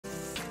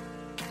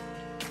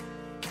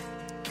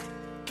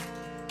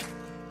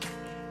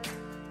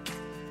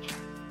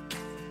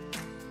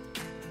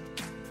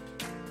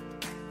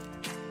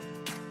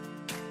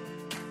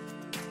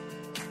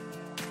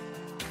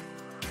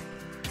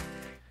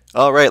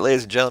All right,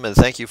 ladies and gentlemen,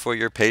 thank you for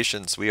your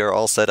patience. We are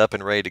all set up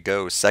and ready to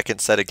go. Second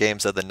set of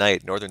games of the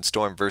night, Northern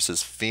Storm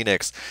versus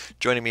Phoenix.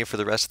 Joining me for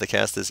the rest of the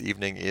cast this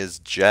evening is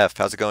Jeff.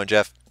 How's it going,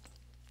 Jeff?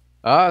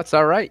 It's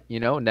all right,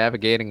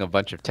 navigating a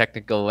bunch of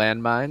technical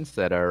landmines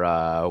that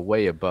are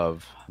way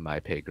above my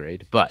pay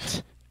grade.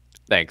 But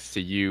thanks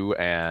to you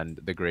and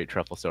the great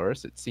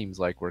Trufflesaurus, it seems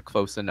like we're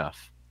close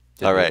enough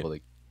to All be right, able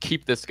to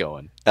keep this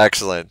going.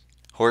 excellent.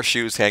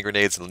 Horseshoes, hand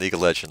grenades, and League of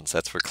Legends.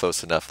 That's where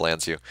close enough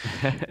lands you.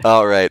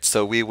 All right,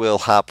 so we will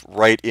hop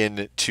right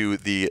into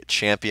the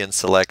champion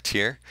select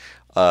here,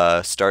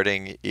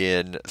 starting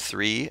in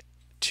three,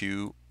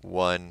 two,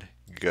 one,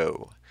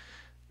 go.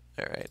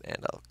 All right, and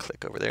I'll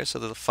click over there so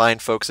the fine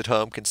folks at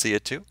home can see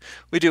it too.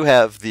 We do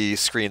have the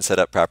screen set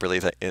up properly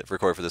to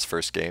record for this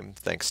first game,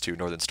 thanks to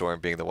Northern Storm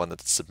being the one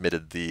that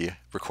submitted the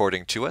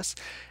recording to us.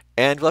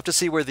 And we'll have to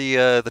see where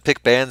the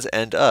pick bands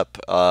end up.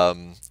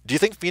 Do you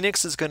think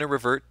Phoenix is going to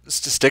revert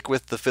to stick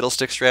with the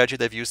fiddlestick strategy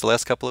they've used the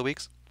last couple of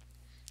weeks?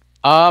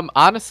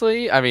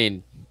 Honestly, I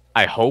mean,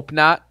 I hope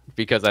not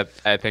because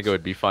I think it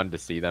would be fun to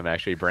see them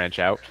actually branch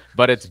out,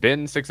 but it's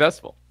been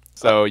successful.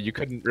 Uh, So you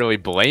couldn't really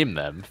blame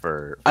them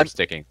for I'm,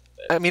 sticking with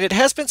it. I mean, it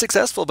has been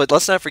successful, but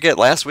let's not forget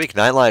last week,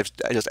 Nine Lives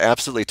just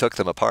absolutely took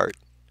them apart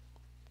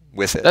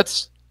with it.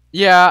 That's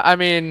yeah, I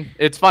mean,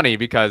 it's funny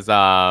because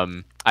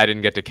I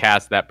didn't get to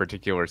cast that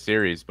particular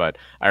series, but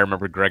I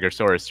remember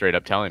Gregosaurus straight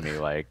up telling me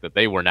like that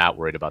they were not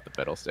worried about the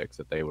fiddlesticks,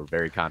 that they were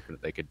very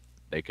confident they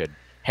could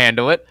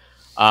handle it.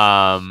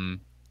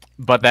 Um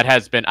but that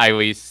has been at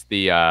least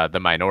the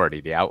minority,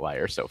 the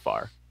outlier so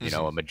far. Hmm.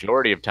 A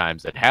majority of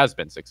times it has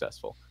been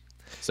successful.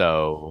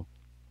 So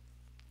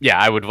yeah,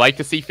 I would like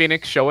to see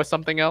Phoenix show us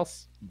something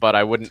else, but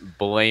I wouldn't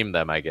blame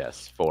them, I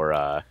guess,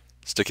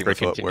 Sticking for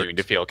with what continuing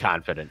to worked. feel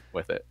confident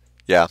with it.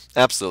 Yeah,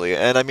 absolutely.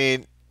 And I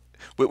mean,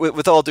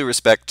 with all due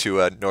respect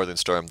to Northern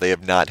Storm, they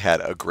have not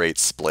had a great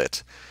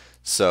split.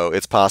 So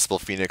it's possible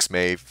Phoenix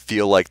may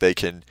feel like they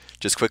can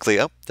just quickly,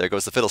 oh, there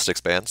goes the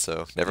Fiddlesticks band,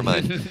 so never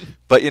mind.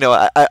 But,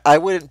 I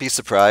wouldn't be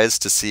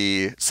surprised to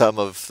see some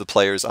of the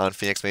players on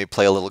Phoenix maybe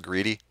play a little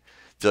greedy.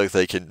 Feel like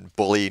they can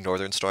bully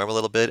Northern Storm a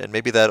little bit, and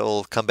maybe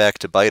that'll come back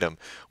to bite them.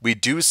 We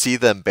do see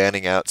them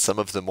banning out some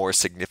of the more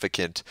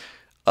significant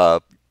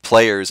uh,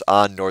 players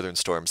on Northern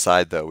Storm's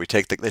side, though. They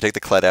take the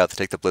Kled out, they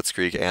take the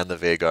Blitzkrieg and the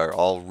Vagar,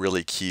 all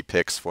really key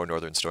picks for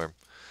Northern Storm.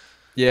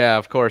 Yeah,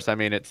 of course. I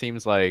mean, it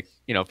seems like,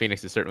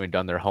 Phoenix has certainly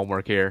done their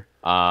homework here.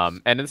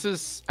 And this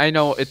is, I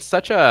know it's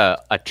such a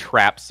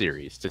trap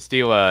series, to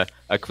steal a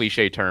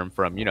cliche term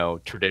from,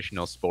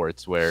 traditional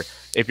sports, where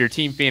if you're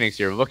Team Phoenix,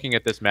 you're looking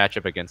at this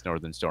matchup against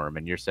Northern Storm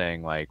and you're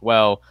saying, like,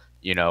 well,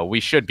 we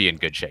should be in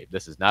good shape.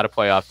 This is not a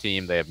playoff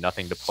team. They have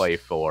nothing to play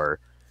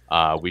for.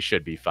 We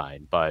should be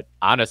fine. But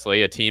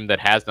honestly, a team that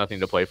has nothing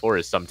to play for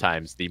is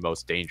sometimes the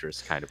most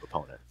dangerous kind of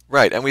opponent.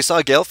 Right, and we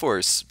saw Gale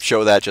Force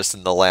show that just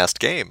in the last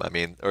game. I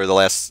mean, or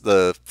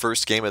the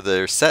first game of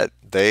their set.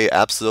 They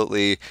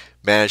absolutely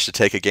managed to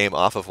take a game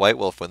off of White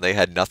Wolf when they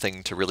had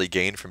nothing to really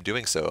gain from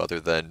doing so,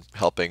 other than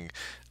helping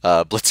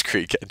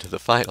Blitzkrieg get into the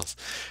finals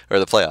or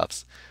the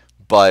playoffs.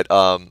 But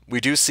we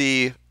do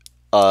see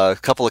a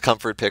couple of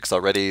comfort picks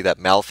already. That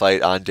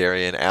Malphite on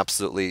Darien,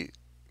 absolutely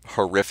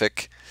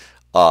horrific.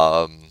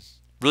 Um,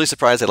 Really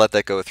surprised they let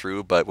that go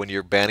through, but when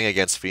you're banning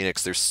against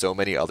Phoenix, there's so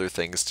many other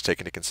things to take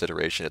into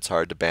consideration. It's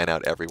hard to ban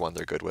out everyone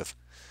they're good with.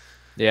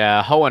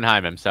 Yeah,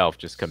 Hohenheim himself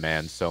just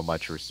commands so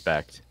much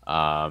respect.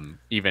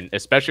 Even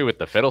especially with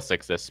the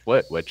Fiddlesticks this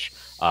split, which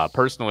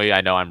personally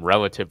I know I'm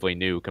relatively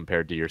new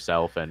compared to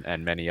yourself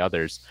and many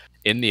others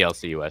in the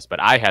LCUS, but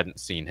I hadn't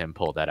seen him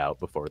pull that out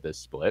before this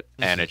split,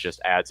 and Hmm. it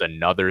just adds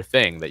another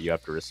thing that you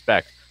have to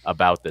respect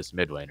about this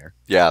mid laner.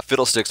 Yeah,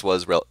 Fiddlesticks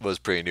was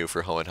pretty new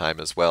for Hohenheim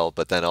as well,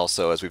 but then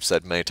also, as we've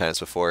said many times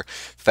before,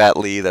 Fat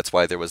Lee, that's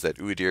why there was that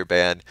Udyr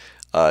ban.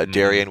 Mm.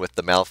 Darien with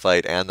the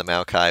Malphite and the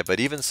Maokai, but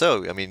even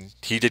so, I mean,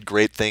 he did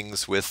great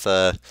things with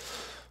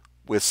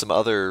some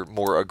other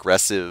more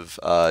aggressive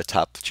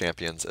top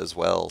champions as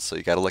well. So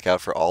you got to look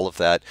out for all of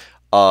that.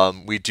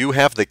 We do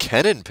have the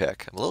Kennen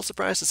pick. I'm a little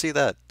surprised to see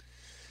that.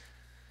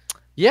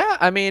 Yeah,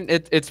 I mean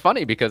it's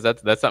funny because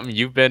that's something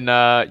you've been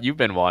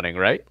wanting,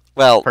 right?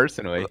 Well,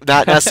 Personally.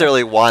 not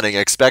necessarily wanting,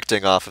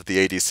 expecting off of the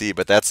ADC,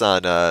 but that's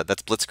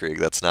Blitzkrieg.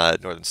 That's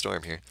not Northern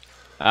Storm here.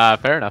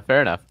 Fair enough,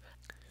 fair enough.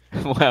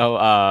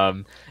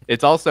 Well,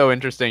 it's also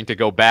interesting to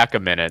go back a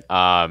minute.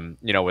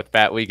 With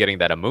Fat Lee getting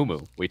that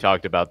Amumu, we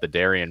talked about the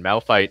Darien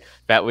Malphite.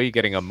 Fat Lee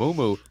getting a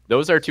Mumu.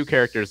 Those are two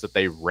characters that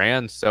they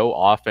ran so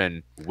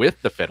often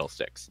with the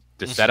Fiddlesticks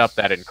to set up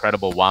that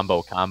incredible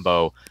Wombo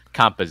combo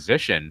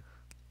composition.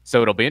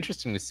 So it'll be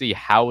interesting to see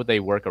how they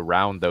work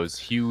around those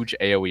huge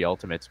AoE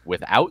ultimates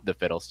without the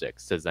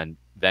Fiddlesticks to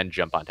then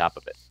jump on top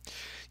of it.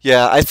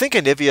 Yeah, I think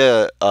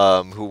Anivia,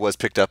 who was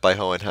picked up by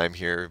Hohenheim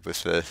here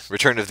with the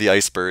return of the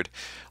Icebird,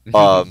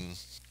 um,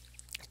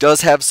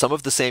 does have some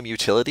of the same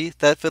utility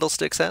that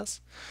Fiddlesticks has.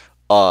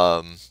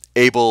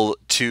 Able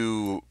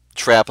to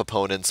trap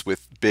opponents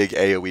with big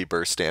AoE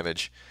burst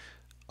damage.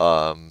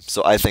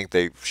 So I think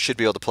they should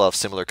be able to pull off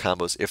similar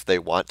combos if they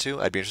want to.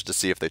 I'd be interested to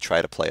see if they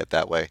try to play it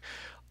that way.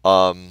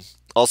 Um,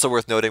 Also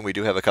worth noting, we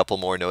do have a couple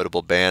more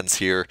notable bans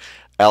here.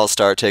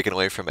 Alistar taken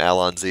away from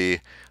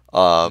Alonzi,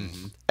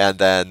 Hmm. and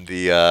then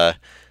the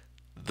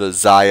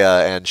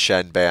Zaya and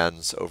Shen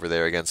bans over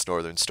there against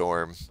Northern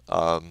Storm.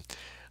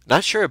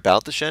 Not sure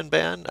about the Shen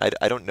ban.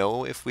 I don't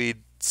know if we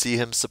see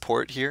him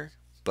support here,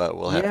 but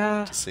we'll have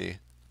Yeah, to see.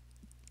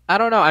 I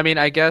don't know. I mean,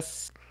 I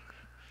guess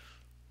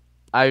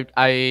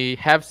I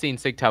have seen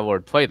Sigtal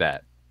Lord play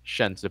that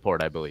Shen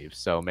support, I believe.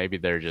 So maybe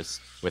they're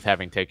just with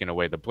having taken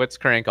away the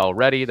Blitzcrank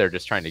already, they're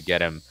just trying to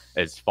get him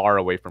as far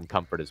away from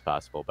comfort as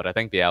possible. But I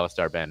think the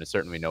Alistar ban is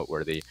certainly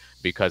noteworthy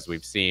because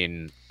we've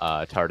seen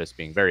TARDIS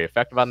being very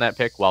effective on that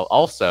pick, while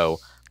also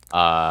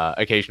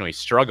occasionally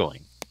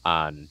struggling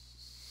on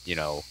you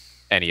know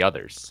any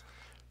others.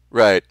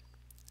 Right.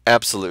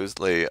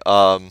 Absolutely.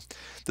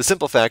 The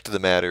simple fact of the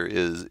matter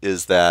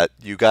is that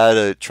you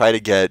gotta try to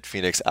get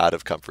Phoenix out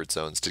of comfort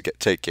zones to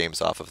take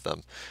games off of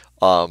them.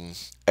 Um,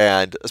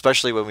 and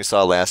especially when we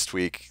saw last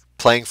week,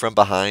 playing from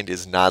behind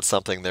is not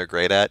something they're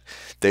great at.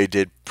 They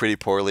did pretty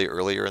poorly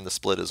earlier in the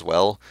split as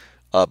well,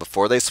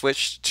 before they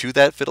switched to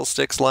that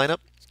Fiddlesticks lineup.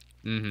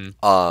 Hmm.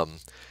 Um,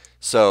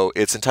 so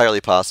it's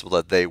entirely possible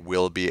that they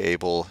will be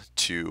able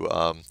to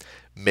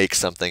make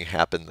something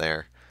happen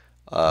there.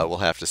 We'll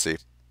have to see.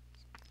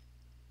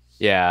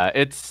 Yeah,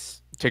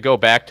 it's to go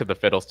back to the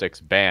Fiddlesticks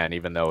ban,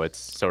 even though it's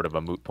sort of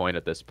a moot point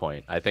at this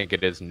point. I think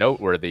it is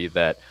noteworthy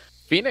that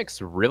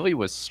Phoenix really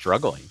was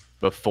struggling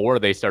before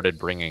they started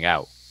bringing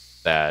out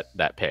that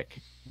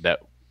pick that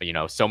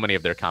so many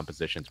of their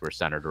compositions were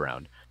centered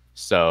around.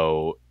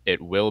 So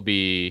it will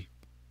be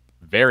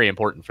very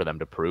important for them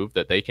to prove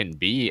that they can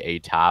be a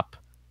top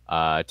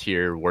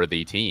tier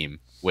worthy team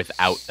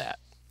without that.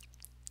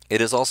 It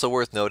is also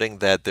worth noting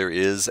that there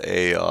is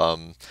a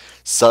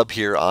sub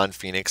here on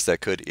Phoenix that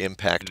could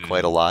impact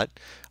quite a Mm.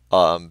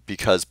 lot,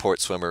 because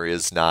Port Swimmer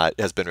is not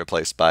has been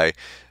replaced by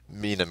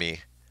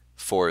Minami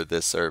for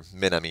this or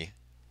Minami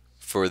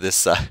for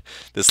this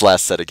this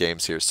last set of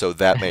games here. So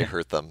that may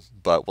hurt them,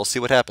 but we'll see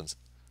what happens.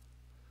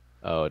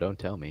 Oh, don't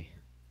tell me.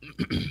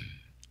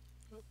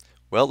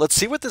 Well, let's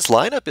see what this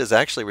lineup is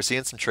actually. We're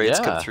seeing some trades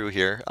come Yeah. through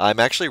here. I'm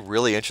actually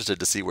really interested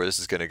to see where this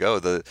is going to go.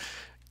 The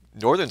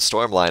Northern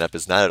Storm lineup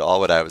is not at all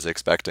what I was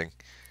expecting.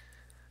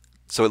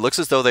 So it looks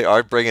as though they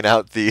are bringing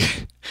out the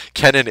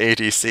Kennen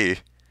ADC,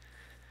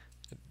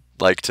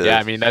 like Yeah, to,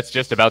 I mean that's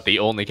just about the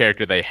only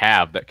character they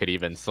have that could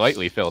even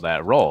slightly fill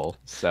that role.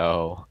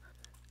 So,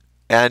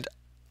 and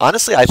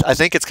honestly, I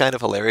think it's kind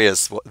of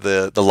hilarious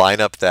the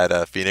lineup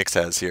that Phoenix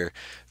has here,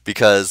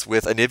 because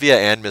with Anivia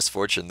and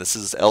Misfortune, this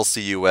is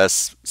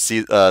LCUS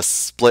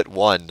split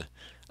one,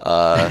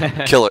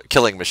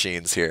 killing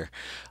machines here.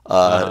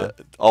 uh-huh.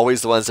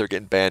 Always the ones that are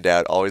getting banned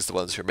out, always the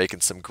ones who are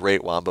making some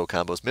great wombo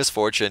combos.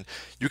 Misfortune,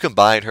 you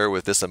combine her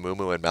with this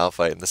Amumu and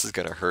Malphite, and this is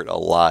going to hurt a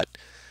lot.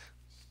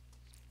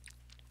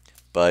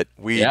 But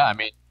we Yeah, I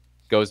mean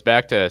goes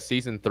back to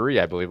season 3,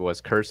 I believe it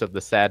was Curse of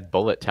the Sad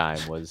Bullet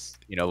Time was,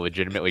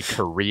 legitimately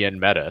Korean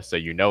meta, so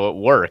it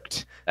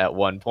worked at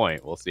one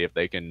point. We'll see if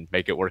they can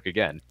make it work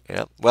again.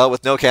 Yeah. Well,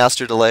 with no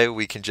caster delay,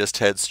 we can just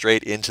head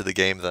straight into the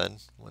game then,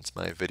 once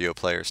my video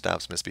player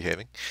stops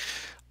misbehaving.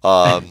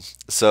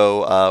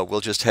 So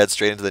we'll just head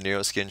straight into the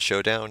Neuroskin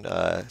Showdown,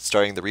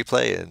 starting the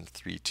replay in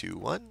 3, 2,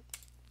 1.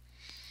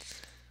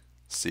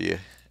 See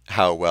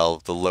how well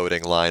the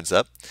loading lines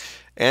up,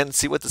 and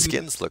see what the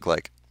skins look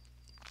like.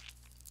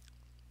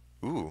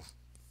 Ooh.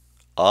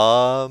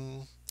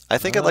 I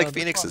think I like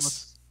This one Phoenix's.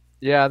 looks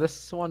Yeah,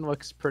 this one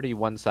looks pretty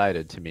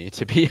one-sided to me,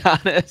 to be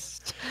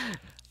honest.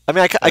 I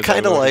mean, As I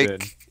loaded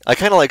in. I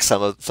kind of like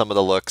some of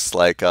the looks.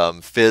 Like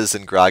Fizz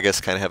and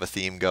Gragas kind of have a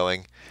theme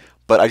going,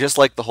 but I just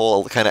like the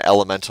whole kind of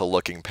elemental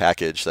looking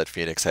package that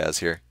Phoenix has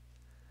here.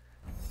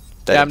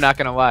 That Yeah, I'm inf not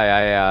gonna lie.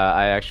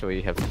 I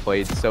actually have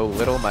played so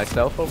little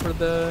myself over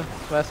the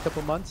last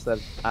couple months that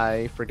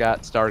I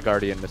forgot Star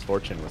Guardian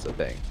Misfortune was a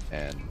thing,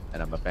 and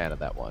I'm a fan of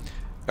that one.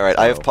 All right,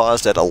 I have So,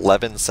 paused at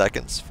 11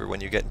 seconds for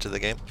when you get into the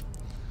game.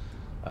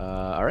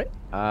 all right.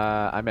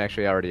 I'm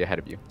actually already ahead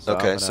of you, so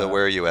Okay, so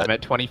where are you I'm at?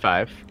 at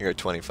 25. You're at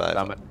So 25.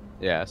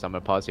 yeah, so I'm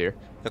gonna pause here.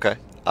 Okay,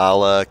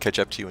 I'll catch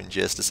up to you in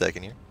just a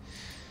second here.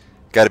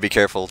 Got to be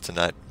careful to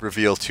not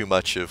reveal too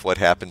much of what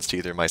happens to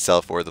either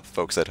myself or the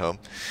folks at home.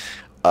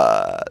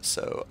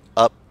 So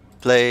up,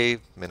 play,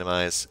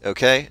 minimize.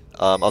 Okay,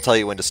 I'll tell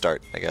you when to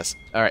start, I guess.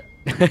 All right.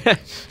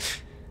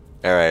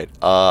 All right.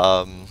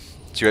 So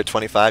you're at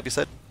 25, you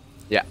said?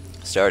 Yeah.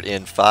 Start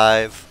in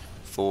 5,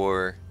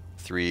 4,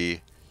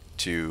 3,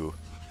 2,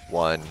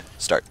 1.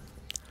 Start.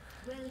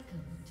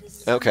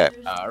 Okay.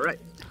 All right.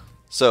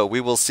 So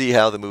we will see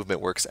how the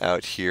movement works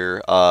out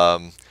here.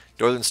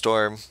 Northern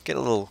Storm, get a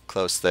little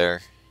close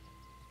there.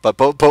 But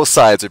both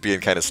sides are being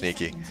kind of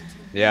sneaky.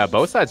 Yeah,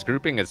 both sides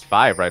grouping is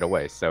 5 right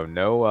away, so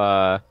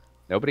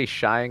nobody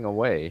shying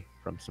away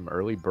from some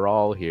early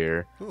brawl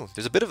here. Ooh,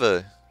 there's a bit of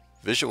a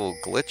visual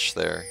glitch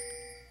there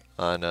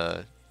on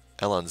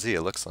LNZ,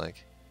 it looks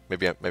like.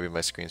 Maybe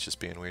my screen's just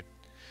being weird.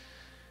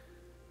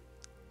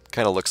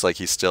 Kind of looks like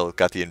he's still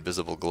got the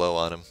invisible glow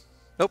on him.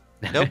 Nope,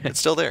 it's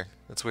still there.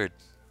 That's weird.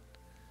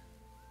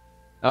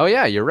 Oh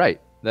yeah, you're right.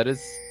 That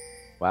is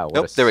Wow, what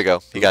a Nope, there we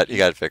go. You got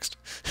spooky. it fixed.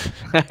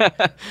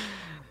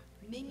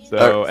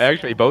 So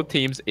actually, both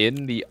teams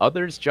in the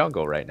other's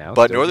jungle right now.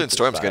 But Still Northern keeps it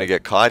Storm's going to 5.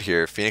 get caught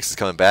here. Phoenix is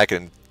coming back,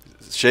 and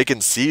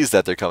Shaken sees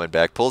that they're coming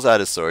back, pulls out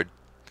his sword.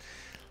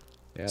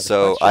 Yeah, the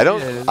So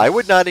question is... I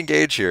would not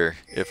engage here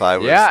if I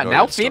was Yeah, Northern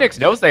now Storm. Phoenix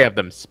knows they have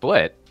them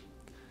split.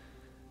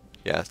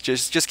 Yeah,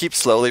 just keep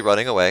slowly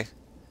running away.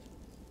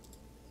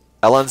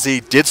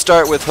 LNZ did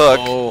start with hook.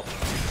 Oh,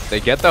 they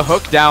get the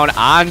hook down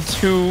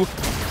onto...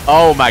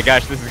 Oh my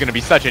gosh, this is going to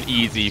be such an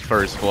easy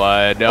first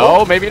blood. No,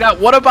 Oh. maybe not.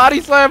 What a body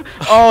slam!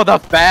 Oh, the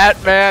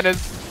Fat Man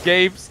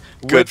escapes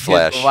Good with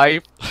flash. his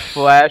life.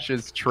 Flash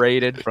is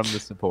traded from the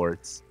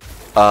supports.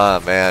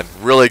 Ah, man.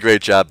 Really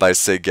great job by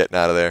Sig getting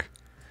out of there.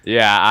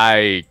 Yeah,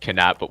 I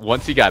cannot. But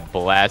once he got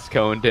blast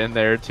coned in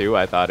there too,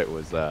 I thought it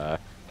was a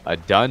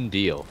done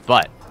deal.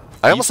 But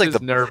I almost keeps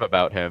like his nerve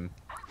about him.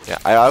 Yeah,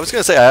 I was going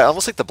to say, I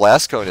almost think the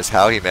blast cone is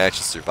how he managed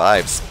to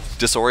survive.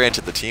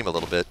 Disoriented the team a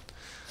little bit.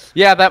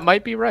 Yeah, that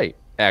might be right.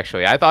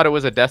 Actually, I thought it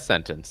was a death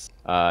sentence.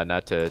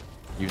 Not to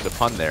use a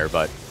pun there,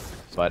 but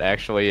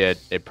actually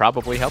it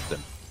probably helped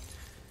him.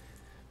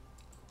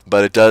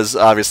 But it does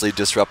obviously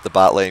disrupt the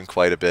bot lane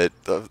quite a bit.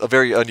 A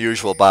very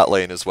unusual bot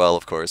lane as well,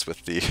 of course,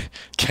 with the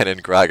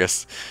Kennen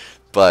Gragas.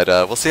 But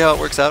we'll see how it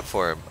works out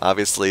for him.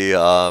 Obviously,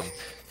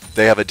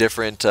 they have a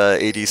different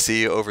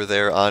ADC over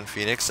there on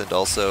Phoenix, and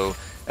also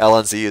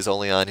LNZ is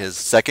only on his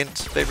second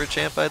favorite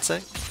champ, I'd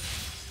say.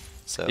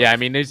 So. Yeah, I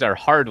mean, these are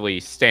hardly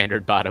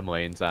standard bottom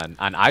lanes on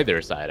either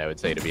side, I would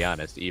say, to be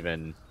honest.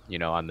 Even, you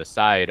know, on the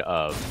side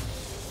of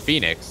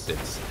Phoenix,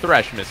 it's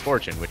Thresh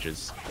Misfortune, which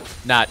is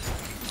not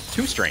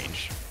too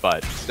strange,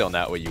 but still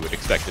not what you would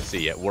expect to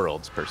see at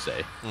Worlds, per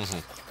se. Mm-hmm.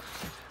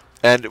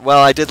 And, well,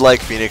 I did like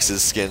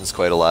Phoenix's skins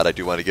quite a lot. I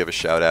do want to give a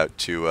shout-out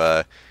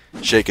to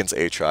Shaken's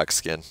Aatrox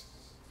skin.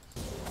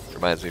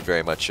 Reminds me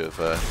very much of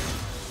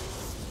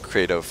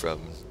Kratos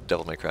from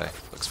Devil May Cry.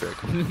 Looks very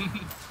cool.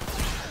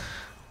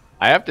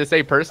 I have to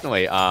say,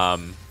 personally,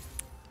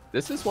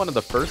 this is one of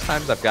the first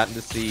times I've gotten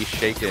to see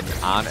Shaken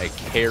on a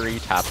carry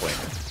top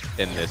laner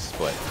in this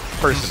split.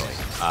 Personally.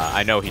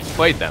 I know he's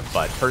played them,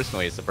 but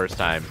personally it's the first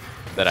time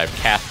that I've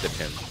casted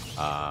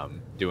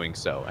him doing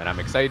so. And I'm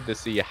excited to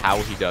see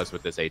how he does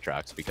with this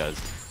Aatrox, because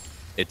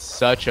it's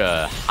such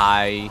a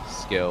high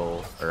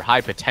skill, or high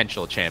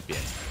potential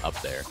champion up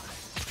there.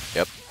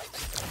 Yep.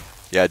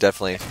 Yeah,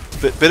 definitely.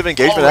 Bit of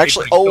engagement, Oh,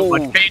 actually.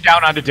 Oh! Fade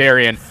down onto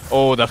Darien.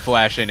 Oh, the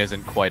flash in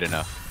isn't quite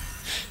enough.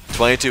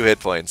 22 hit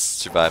points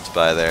survived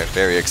by there.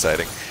 Very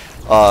exciting.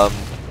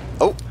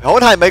 Oh,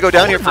 Hohenheim may go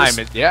down here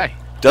first. Yeah.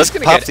 Does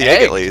gonna pop get the egg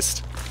at egged.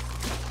 least.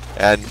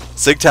 And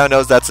Sigtown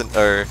knows that's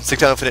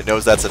Sigtown Infinite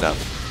knows that's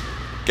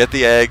enough. Get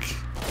the egg,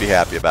 be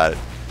happy about it.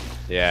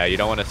 Yeah, you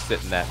don't want to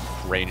sit in that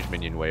ranged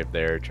minion wave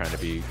there trying to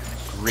be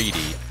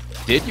greedy.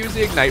 Did use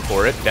the ignite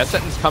for it. Death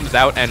Sentence comes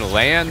out and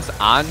lands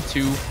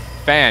onto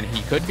Fan.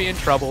 He could be in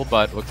trouble,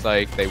 but looks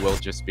like they will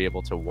just be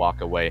able to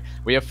walk away.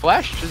 We have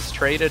Flash just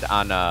traded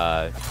on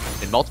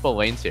in multiple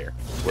lanes here,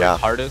 where Yeah.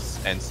 Tardis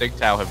and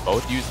Sigtao have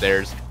both used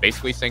theirs,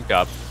 basically synced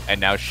up,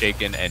 and now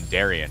Shaken and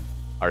Darien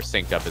are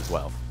synced up as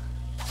well.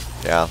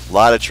 Yeah, a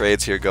lot of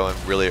trades here going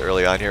really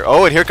early on here.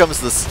 Oh, and here comes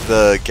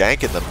the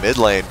gank in the mid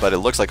lane, but it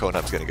looks like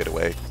Hohenheim's going to get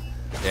away.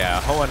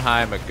 Yeah,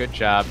 Hohenheim, a good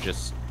job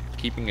just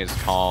keeping his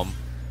calm,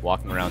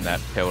 walking around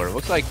that pillar.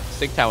 Looks like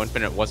Sigtao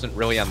Infinite wasn't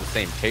really on the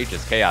same page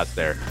as Chaos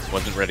there.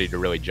 Wasn't ready to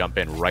really jump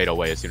in right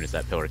away as soon as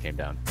that pillar came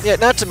down. Yeah,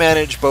 not to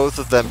manage, both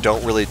of them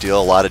don't really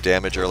deal a lot of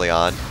damage early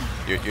on.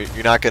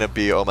 You're not going to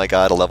be, oh my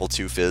god, a level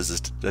 2 Fizz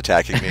is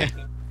attacking me.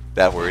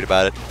 That worried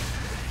about it.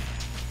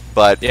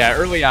 But Yeah,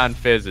 early on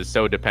Fizz is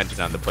so dependent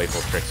on the playful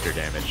trickster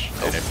damage.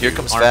 Oh, And if here you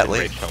comes aren't Fat in Lee.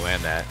 range to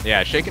land that.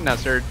 Yeah, Shaken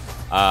Nutsard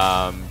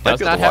be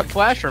does able not to have walk.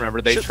 Flash,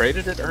 remember. They Should-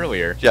 traded it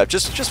earlier. yeah,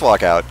 just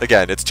walk out.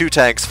 Again, it's 2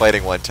 tanks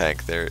fighting 1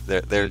 tank.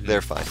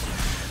 They're fine.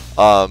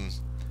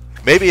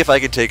 Maybe if I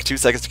can take 2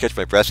 seconds to catch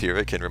my breath here,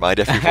 I can remind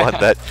everyone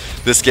that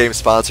this game is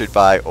sponsored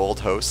by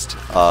Old Host.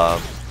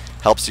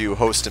 Helps you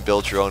host and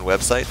build your own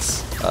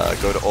websites.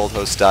 Go to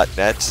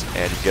oldhost.net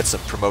and you get some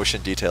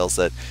promotion details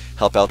that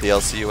help out the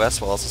LCUS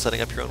while also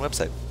setting up your own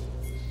website.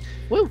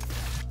 Woo!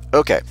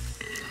 Okay.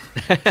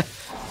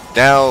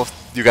 Now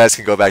you guys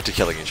can go back to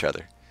killing each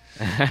other.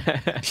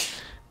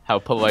 How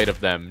polite of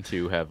them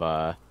to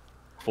have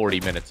 40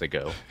 minutes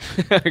ago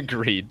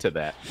agreed to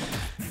that.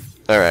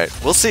 Alright,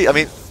 we'll see. I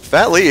mean,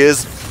 Fat Lee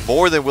is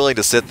more than willing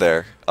to sit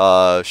there.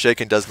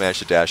 Shaken does manage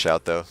to dash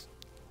out, though.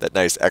 That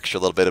nice extra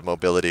little bit of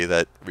mobility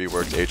that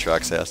reworked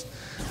Aatrox has.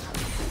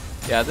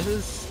 Yeah, this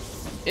is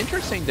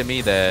interesting to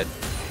me that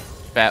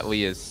Fat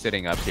Lee is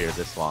sitting up here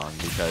this long,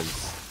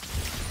 because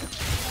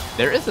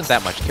there isn't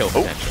that much kill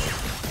potential.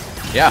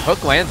 Yeah,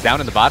 hook lands down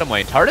in the bottom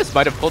lane. Tardis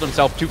might have pulled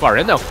himself too far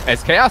in, though.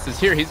 As Chaos is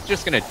here, he's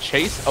just going to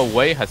chase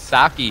away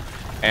Hasaki,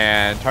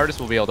 and Tardis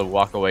will be able to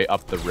walk away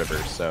up the river,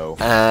 so...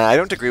 I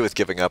don't agree with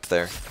giving up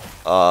there.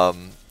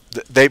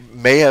 They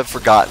may have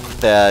forgotten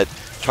that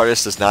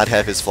Tardis does not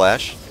have his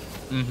flash.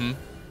 Mm-hmm.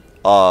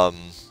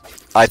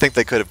 I think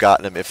they could have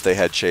gotten him if they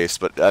had chase,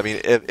 but I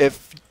mean,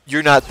 if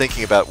you're not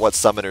thinking about what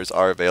summoners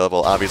are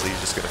available, obviously you're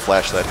just going to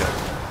flash that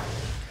him.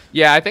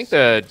 Yeah, I think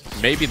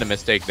maybe the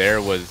mistake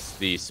there was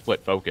the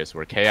split focus,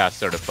 where Chaos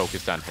sort of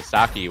focused on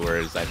Hisaki,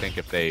 whereas I think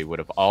if they would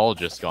have all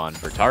just gone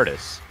for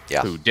Tardis,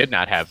 Yeah. who did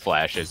not have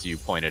Flash, as you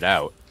pointed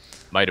out,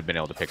 might have been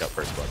able to pick up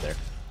first blood there.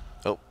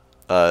 Oh,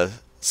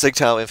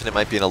 Sigtao Infinite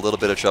might be in a little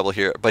bit of trouble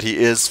here, but he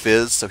is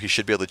Fizz, so he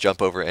should be able to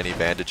jump over any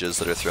bandages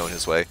that are thrown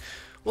his way.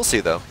 We'll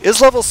see, though.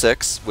 Is level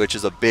 6, which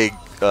is a big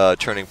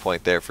turning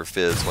point there for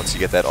Fizz once you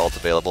get that ult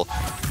available.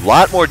 A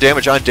lot more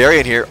damage on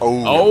Darien here.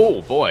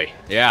 Oh boy.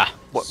 Yeah.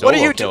 What are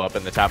you doing up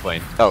in the top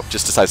lane? Oh,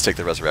 just decides to take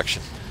the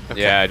Resurrection.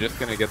 Okay. Yeah, just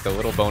going to get the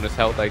little bonus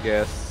health, I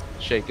guess.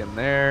 Shaken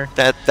there.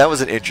 That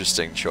was an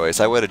interesting choice.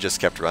 I would have just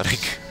kept running.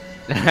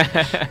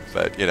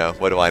 But, you know,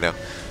 what do I know?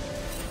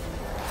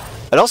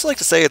 I'd also like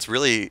to say it's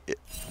really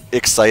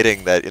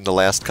exciting that in the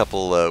last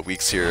couple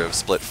weeks here of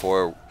Split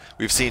 4,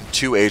 we've seen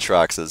 2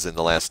 Aatroxes in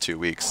the last 2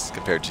 weeks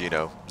compared to, you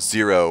know,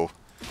 0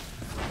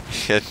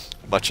 in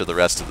much of the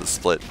rest of the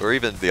split, or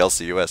even the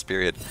LCUS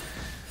period.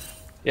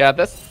 Yeah,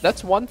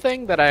 that's one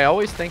thing that I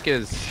always think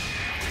is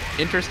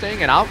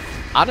interesting and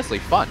honestly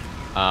fun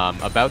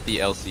about the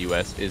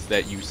LCUS is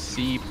that you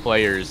see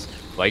players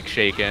like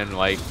Shaken,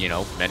 like, you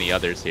know, many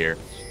others here,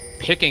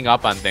 picking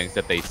up on things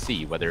that they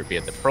see, whether it be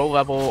at the pro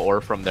level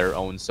or from their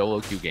own solo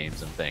queue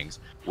games and things,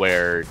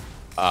 where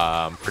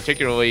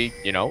particularly,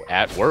 you know,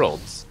 at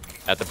Worlds,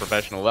 at the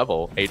professional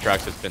level,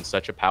 Aatrox has been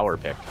such a power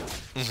pick.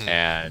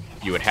 And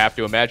you would have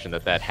to imagine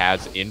that that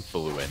has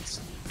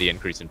influenced the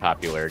increase in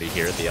popularity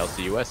here at the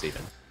LCUS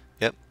even.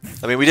 Yep.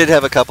 I mean, we did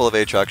have a couple of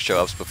Aatrox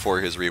show-ups before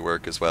his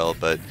rework as well,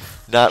 but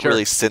not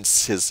really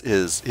since his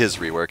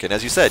rework. And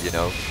as you said, you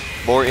know,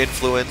 more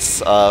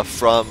influence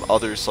from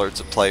other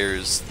sorts of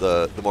players,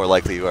 the more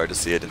likely you are to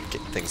see it in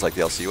things like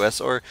the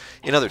LCUS or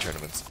in other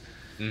tournaments.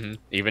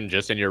 Even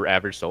just in your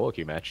average solo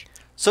queue match.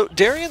 So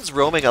Darien's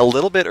roaming a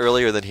little bit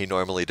earlier than he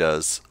normally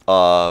does.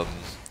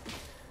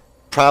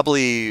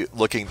 Probably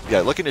looking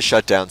to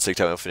shut down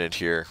Sigtao Infinite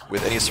here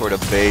with any sort of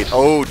bait.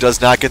 Oh,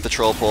 does not get the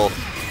troll pull.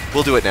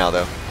 We'll do it now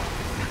though.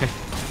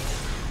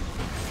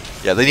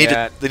 Yeah, they need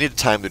to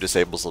time their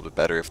disables a little bit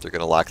better if they're going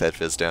to lock that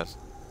Fizz down.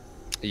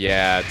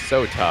 Yeah, it's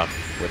so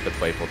tough with the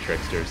Playful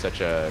Trickster.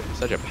 Such a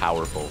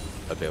powerful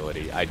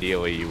ability.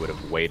 Ideally, you would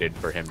have waited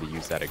for him to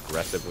use that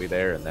aggressively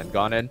there and then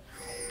gone in,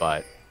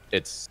 but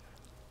it's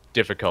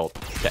difficult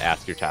to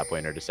ask your top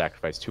laner to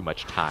sacrifice too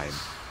much time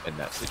in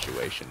that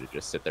situation to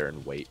just sit there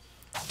and wait.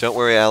 Don't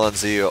worry, Alan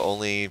Z.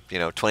 Only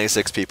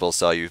 26 people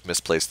saw you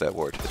misplace that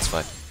ward. It's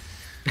fine.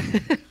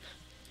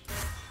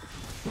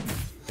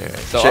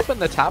 So up in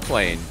the top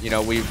lane, you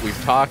know,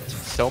 we've talked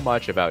so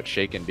much about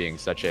Shaken being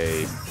such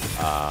a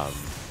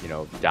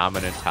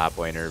dominant top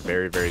laner,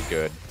 very, very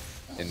good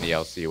in the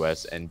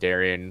LCUS, and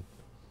Darien,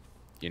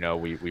 you know,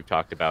 we've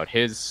talked about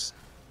his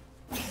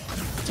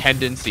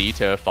tendency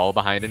to fall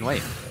behind in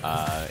lane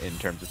in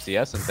terms of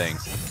CS and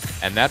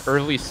things, and that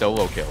early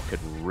solo kill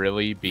could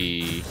really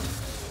be,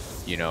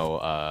 you know,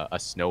 a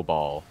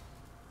snowball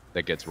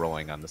that gets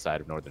rolling on the side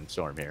of Northern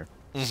Storm here.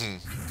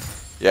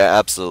 Yeah,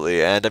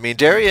 absolutely. And I mean,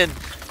 Darien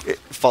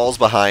falls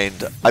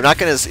behind. I'm not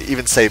going to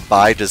even say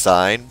by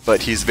design,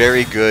 but he's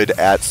very good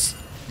at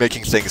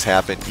making things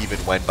happen even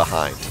when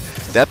behind.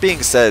 That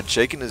being said,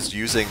 Shaken is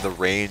using the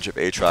range of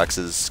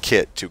Aatrox's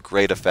kit to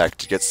great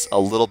effect. Gets a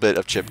little bit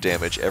of chip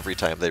damage every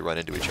time they run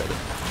into each other.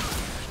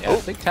 Yeah, I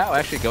think Tao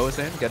actually goes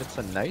in, gets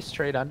a nice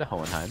trade onto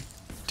Hohenheim.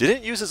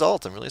 Didn't use his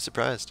ult. I'm really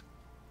surprised.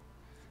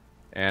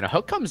 And a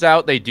hook comes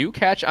out. They do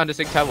catch onto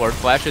Sigtao Lord.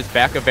 Flash is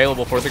back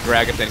available for the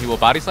Gragas, and he will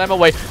body slam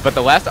away. But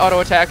the last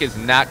auto attack is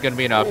not going to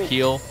be enough.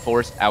 Heal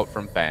forced out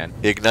from Fan.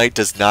 Ignite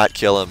does not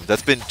kill him.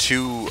 That's been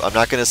 2, I'm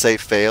not going to say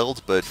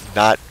failed, but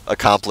not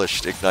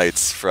accomplished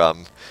ignites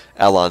from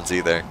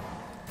Alonzi there.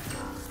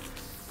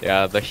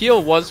 Yeah, the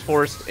heal was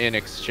forced in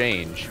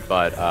exchange,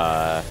 but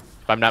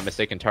if I'm not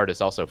mistaken,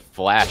 Tardis also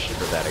flashed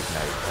for that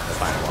ignite on the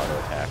final auto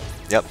attack.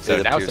 Yep.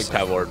 So now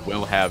Sigtao Lord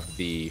will have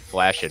the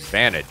flash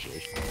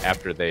advantage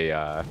after they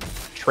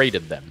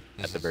traded them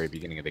at the very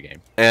beginning of the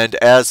game. And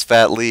as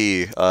Fat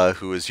Lee,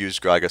 who has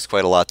used Gragas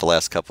quite a lot the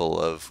last couple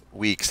of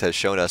weeks, has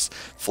shown us,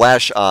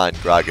 flash on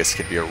Gragas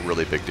can be a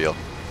really big deal.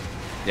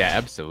 Yeah,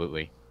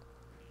 absolutely.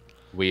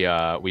 We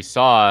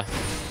saw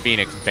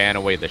Phoenix ban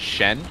away the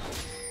Shen,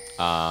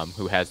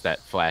 who has that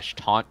flash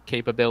taunt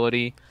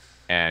capability,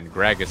 and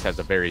Gragas has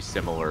a very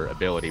similar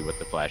ability with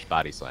the flash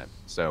body slam.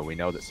 So we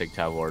know that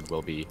Sigtao Lord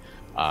will be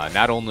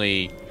not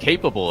only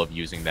capable of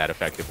using that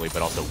effectively,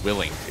 but also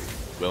willing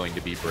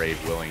to be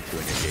brave, willing to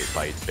initiate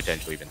fights,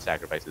 potentially even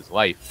sacrifice his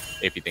life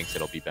if he thinks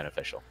it'll be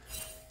beneficial.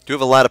 Do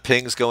have a lot of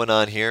pings going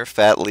on here.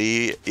 Fat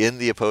Lee in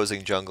the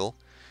opposing jungle,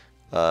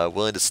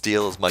 willing to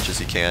steal as much as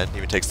he can,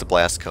 even takes the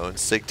blast cone.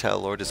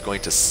 Sigtao Lord is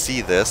going to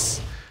see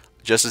this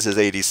just as his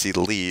ADC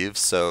leaves,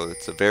 so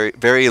it's a very,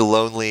 very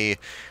lonely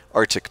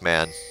Arctic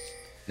man.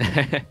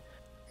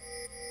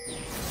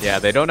 Yeah,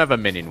 they don't have a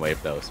minion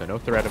wave though, so no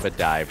threat of a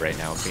dive right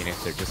now.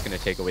 Phoenix, they're just going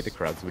to take away the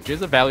Krugs, which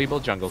is a valuable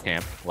jungle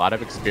camp. A lot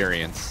of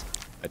experience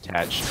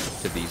attached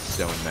to these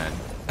stone men.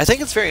 I think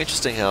it's very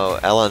interesting how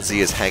Alonzi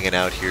is hanging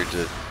out here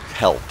to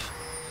help.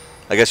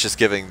 I guess just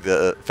giving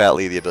the Fat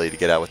Lee the ability to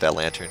get out with that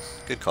lantern.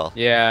 Good call.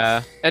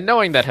 Yeah, and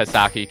knowing that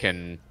Hasaki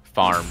can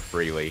farm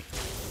freely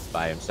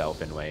by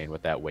himself in lane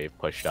with that wave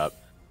pushed up.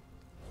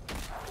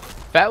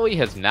 Fat Lee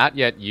has not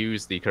yet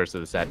used the Curse of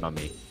the Sad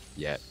Mummy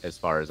yet, as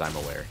far as I'm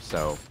aware.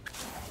 So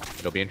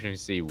it'll be interesting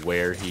to see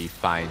where he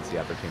finds the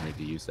opportunity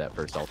to use that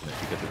first ultimate,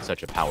 because it's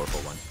such a powerful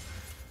one.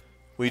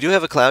 We do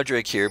have a Cloud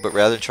Drake here, but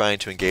rather than trying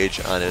to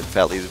engage on it,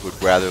 Fat Lee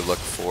would rather look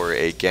for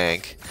a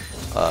gank.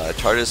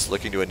 Tardis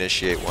looking to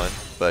initiate one,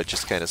 but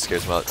just kind of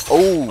scares him out.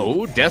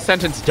 Oh, Death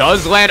Sentence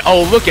does land.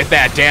 Oh, look at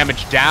that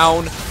damage.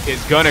 Down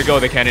is going to go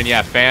the Kennen.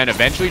 Yeah, Fan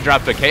eventually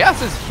drops. The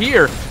Chaos is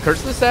here. Curse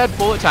of the Sad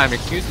bullet time.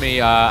 Excuse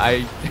me.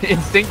 I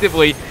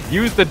instinctively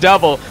used the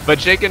double, but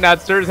Shaken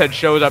Not Stirred's head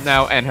shows up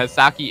now, and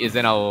Hasaki is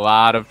in a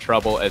lot of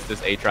trouble as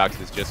this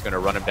Aatrox is just going to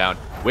run him down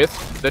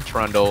with the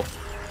Trundle.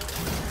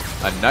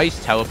 A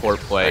nice teleport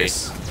play.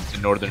 Nice.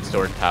 Northern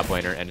Storm top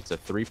laner, and it's a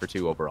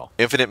 3-for-2 overall.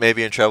 Infinite may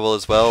be in trouble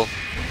as well.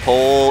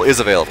 Pole is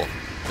available.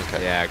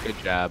 Okay. Yeah, good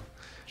job.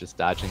 Just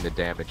dodging the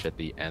damage at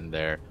the end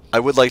there.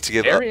 I would like to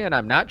give Darian,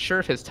 I'm not sure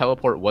if his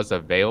teleport was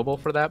available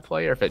for that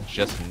play or if it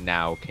just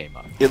now came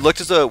up. It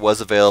looked as though it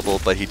was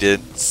available, but he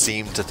didn't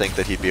seem to think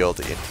that he'd be able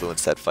to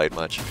influence that fight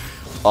much.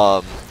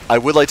 I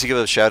would like to give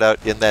a shout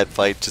out in that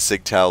fight to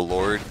Sigtao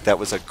Lord. That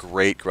was a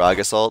great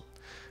Gragas ult.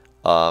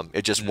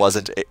 It just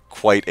wasn't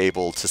quite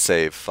able to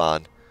save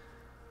Fawn.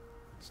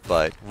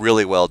 But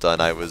really well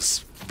done. I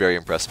was very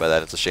impressed by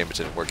that. It's a shame it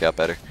didn't work out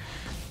better.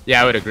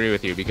 Yeah, I would agree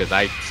with you, because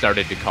I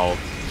started to call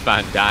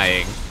Fawn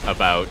dying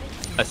about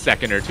a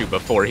second or two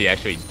before he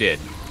actually did.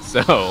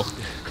 So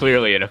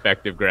clearly an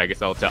effective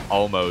Gragas ult to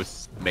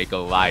almost make a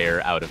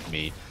liar out of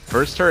me.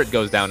 First turret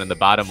goes down in the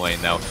bottom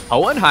lane, though.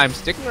 Hohenheim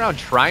sticking around,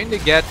 trying to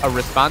get a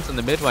response in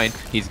the mid lane.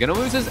 He's going to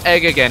lose his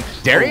egg again.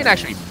 Darian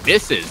actually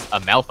misses a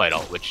Malphite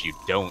ult, which you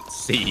don't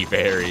see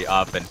very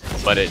often,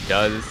 but it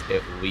does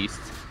at least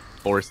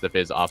force the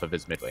Fizz off of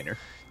his mid laner.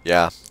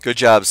 Yeah, good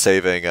job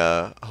saving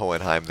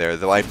Hohenheim there,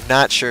 though I'm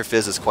not sure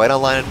Fizz is quite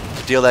online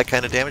to deal that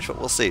kind of damage, but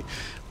we'll see.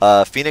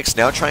 Phoenix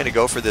now trying to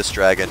go for this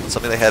dragon,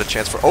 something they had a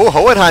chance for. Oh,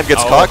 Hohenheim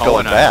gets caught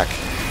going back.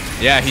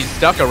 Yeah, he's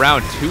stuck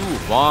around too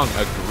long.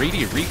 A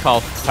greedy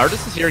recall.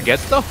 Tardis is here,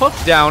 gets the hook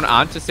down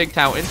onto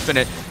Sigtao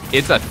Infinite.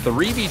 It's a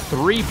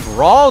 3v3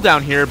 brawl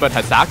down here, but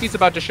Hasaki's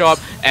about to show up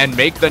and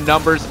make the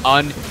numbers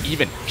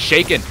uneven.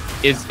 Shaken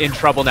is in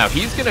trouble now.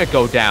 He's going to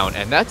go down,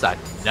 and that's a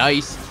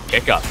nice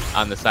pickup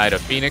on the side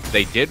of Phoenix.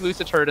 They did lose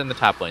a turret in the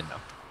top lane,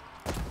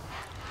 though.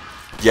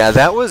 Yeah,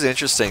 that was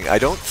interesting. I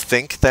don't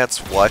think that's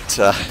what...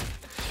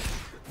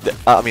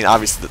 I mean,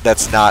 obviously,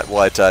 that's not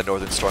what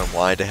Northern Storm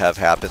wanted to have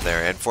happen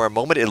there. And for a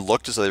moment, it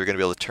looked as though they were going to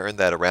be able to turn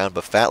that around.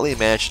 But Fat Lee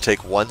managed to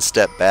take one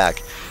step back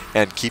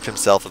and keep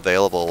himself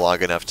available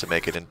long enough to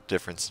make a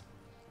difference.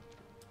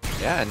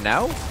 Yeah, and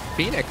now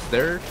Phoenix,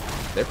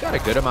 they've got a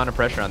good amount of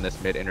pressure on this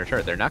mid-inner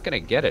turret. They're not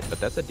going to get it, but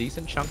that's a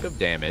decent chunk of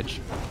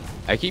damage.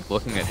 I keep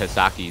looking at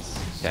Hasaki's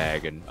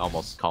tag and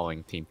almost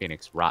calling Team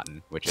Phoenix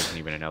rotten, which isn't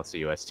even an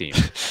LCUS team.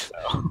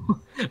 So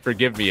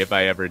forgive me if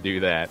I ever do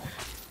that.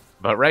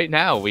 But right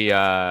now,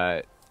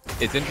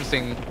 it's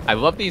interesting. I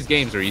love these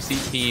games where you see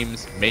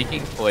teams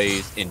making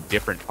plays in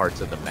different parts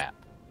of the map,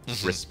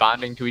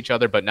 responding to each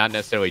other, but not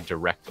necessarily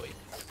directly.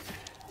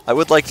 I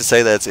would like to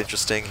say that it's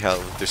interesting how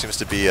there seems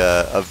to be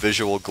a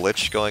visual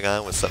glitch going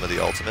on with some of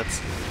the ultimates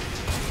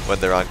when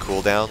they're on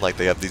cooldown. Like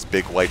they have these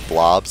big white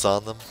blobs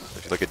on them.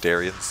 If you look at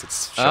Darian's,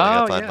 it's showing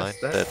up on mine.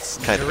 That's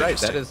kind of right.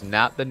 interesting. That is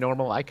not the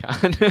normal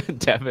icon.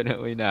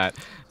 Definitely not.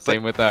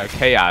 Same with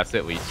Chaos,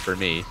 at least for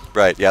me.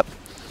 Right. Yep.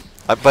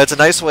 But it's a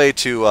nice way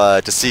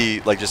to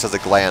see, like, just as a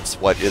glance,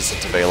 what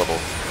isn't available.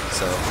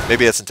 So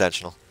maybe it's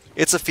intentional.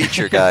 It's a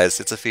feature, guys.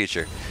 It's a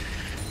feature.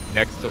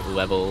 Next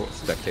level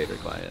spectator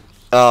client.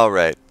 All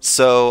right.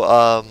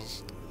 So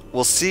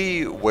we'll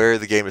see where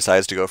the game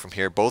decides to go from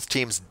here. Both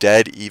teams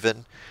dead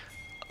even.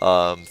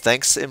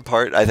 Thanks in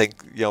part, I think,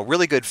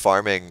 really good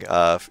farming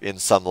in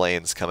some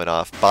lanes coming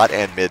off. Bot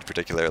and mid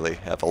particularly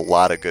have a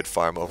lot of good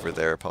farm over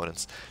their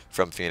opponents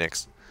from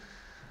Phoenix.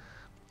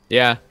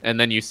 Yeah, and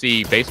then you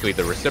see basically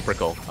the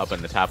reciprocal up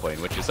in the top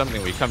lane, which is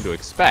something we've come to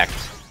expect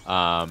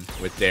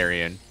with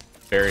Darian,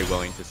 very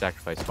willing to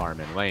sacrifice farm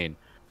in lane.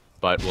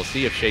 But we'll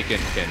see if Shaken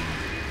can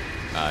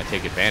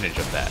take advantage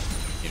of that,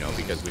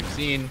 because we've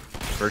seen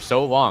for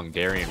so long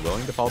Darian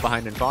willing to fall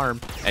behind in farm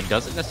and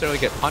doesn't necessarily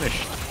get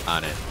punished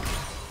on it.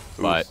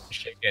 Ooh. But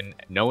Shaken,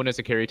 known as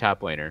a carry top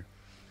laner,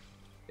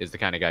 is the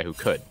kind of guy who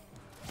could.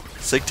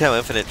 Sigtao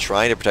Infinite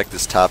trying to protect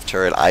this top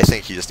turret. I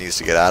think he just needs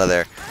to get out of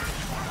there.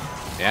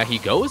 Yeah, he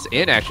goes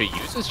in, actually,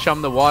 uses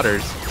Chum the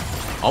Waters.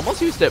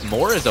 Almost used it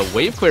more as a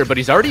wave clear, but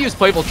he's already used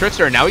Playful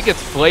Trickster, and now he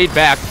gets flayed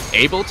back,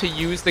 able to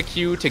use the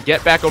Q to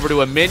get back over to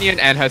a minion,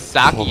 and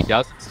Hasaki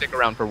doesn't stick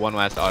around for one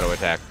last auto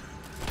attack.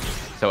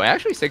 So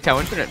actually,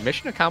 Sigtao Infinite,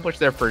 mission accomplished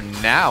there for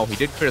now. He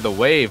did clear the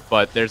wave,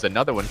 but there's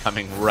another one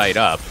coming right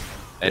up.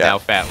 And now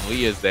Fat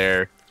Lee is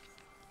there.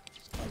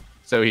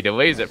 So he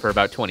delays it for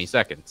about 20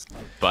 seconds.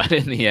 But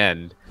in the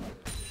end...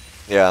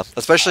 Yeah,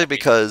 especially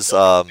because...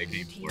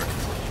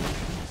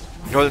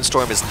 Northern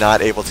Storm is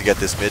not able to get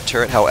this mid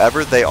turret.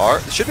 However, they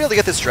should be able to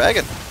get this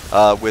dragon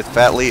with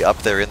Fat Lee up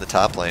there in the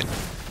top lane.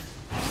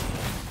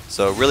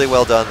 So really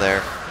well done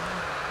there,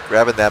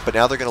 grabbing that. But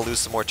now they're going to lose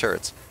some more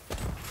turrets.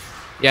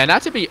 Yeah,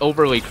 not to be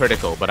overly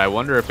critical, but I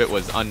wonder if it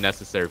was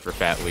unnecessary for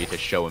Fat Lee to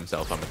show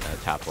himself on the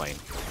top lane,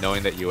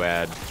 knowing that you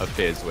had a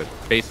Fizz with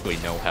basically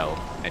no health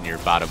and your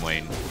bottom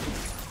lane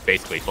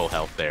basically full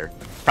health there.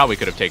 Probably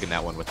could have taken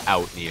that one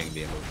without needing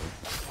the Amumu.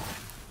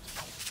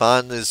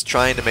 Fawn is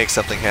trying to make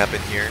something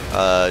happen here.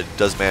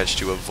 Does manage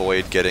to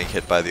avoid getting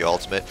hit by the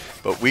ultimate,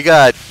 but we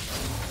got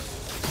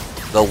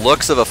the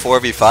looks of a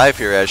 4v5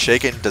 here as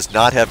Shaken does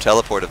not have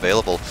teleport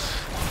available.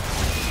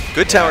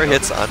 Good tower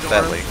hits on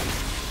Fat Lee.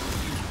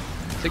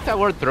 I think that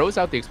ward throws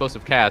out the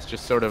explosive cast,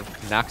 just sort of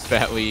knocks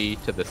Fat Lee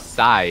to the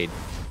side.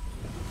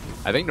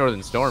 I think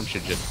Northern Storm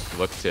should just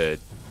look to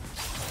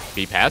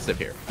be passive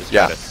here. Just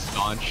try to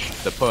staunch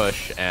the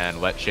push and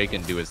let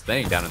Shaken do his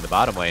thing down in the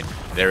bottom lane.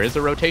 There is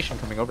a rotation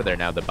coming over there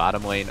now. The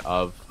bottom lane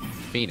of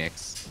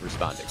Phoenix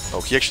responding.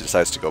 Oh, he actually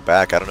decides to go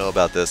back. I don't know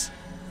about this.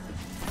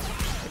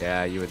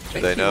 Yeah, you would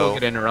think they know? Will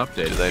get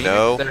interrupted. Do they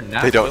Phoenix,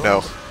 know? They don't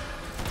know.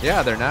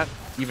 Yeah, they're not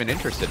even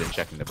interested in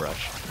checking the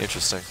brush.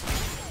 Interesting.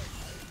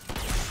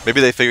 Maybe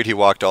they figured he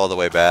walked all the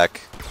way back.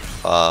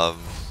 That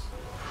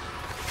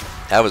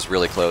was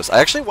really close. I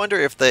actually wonder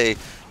if they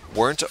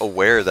weren't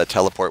aware that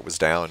teleport was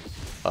down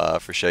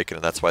for Shaken,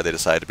 and that's why they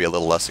decided to be a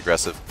little less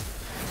aggressive.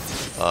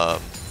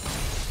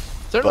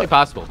 Certainly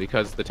possible,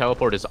 because the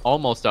teleport is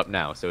almost up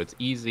now, so it's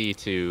easy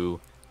to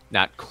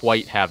not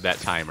quite have that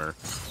timer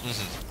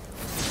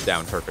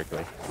down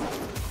perfectly.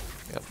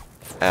 Yep,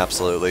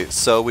 absolutely.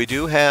 So we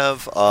do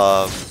have...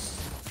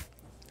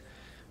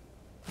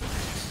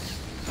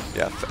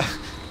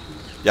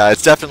 yeah,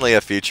 it's definitely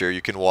a feature.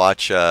 You can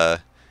watch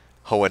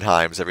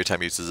Hohenheim's every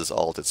time he uses his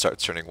ult, it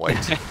starts turning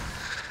white.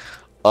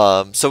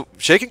 So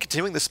Shaken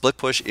continuing the split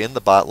push in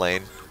the bot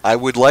lane. I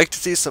would like to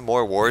see some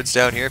more wards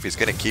down here if he's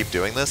going to keep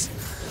doing this.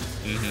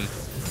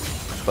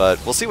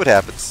 But we'll see what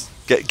happens.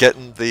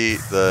 Getting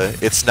the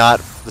it's not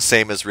the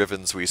same as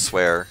Riven's We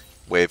Swear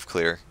wave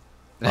clear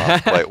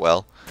quite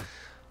well.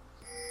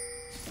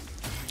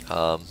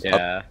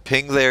 A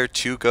ping there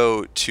to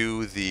go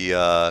to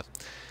the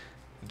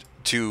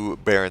to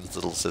Baron's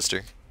little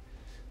sister.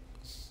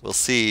 We'll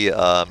see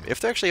if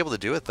they're actually able to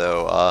do it,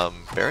 though.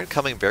 Baron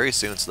coming very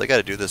soon, so they got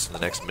to do this in the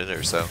next minute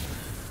or so.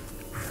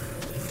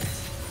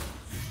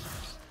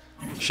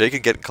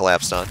 Shaken getting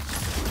collapsed on.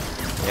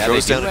 Yeah,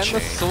 Throws they do down a end the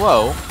chain.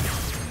 slow.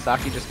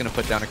 Saki just going to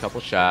put down a couple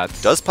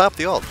shots. Does pop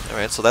the ult. All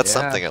right, so that's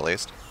something at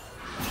least.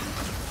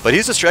 But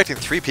he's distracting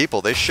 3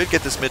 people. They should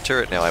get this mid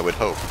turret now, I would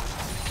hope.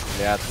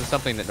 Yeah, this is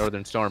something that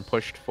Northern Storm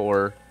pushed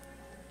for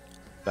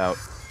about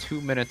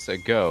 2 minutes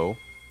ago.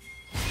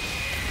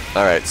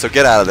 All right, so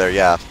get out of there.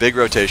 Yeah, big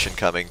rotation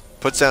coming.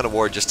 Puts down a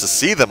ward just to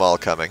see them all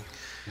coming.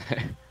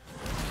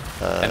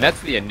 And that's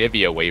the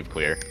Anivia wave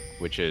clear,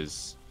 which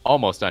is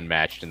almost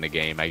unmatched in the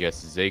game. I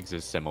guess Ziggs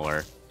is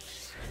similar.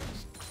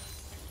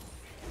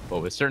 But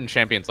with certain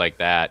champions like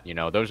that, you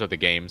know, those are the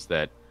games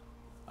that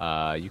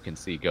you can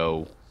see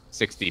go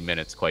 60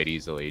 minutes quite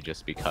easily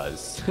just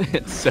because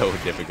it's so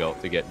difficult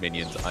to get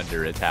minions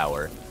under a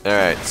tower. All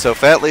right, so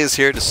Fat Lee is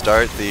here to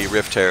start the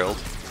Rift Herald.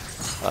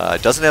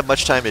 Doesn't have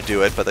much time to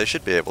do it, but they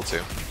should be able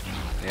to.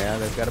 Yeah,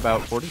 they've got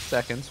about 40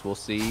 seconds. We'll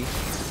see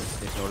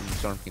if Northern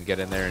Storm can get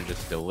in there and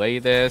just delay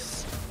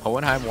this.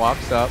 Hohenheim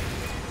walks up,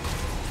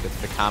 gets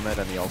the comment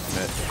on the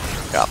ultimate.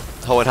 Yeah,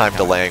 Hohenheim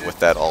delaying with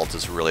that ult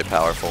is really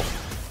powerful.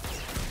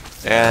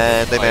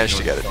 And they managed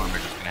to get it. Storm are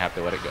just going to have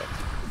to let it go.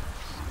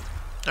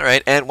 All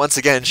right, and once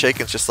again,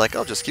 Shaken's just like,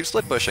 I'll just keep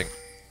split pushing.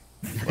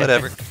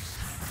 Whatever.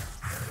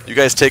 You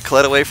guys take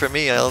Colette away from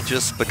me, I'll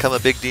just become a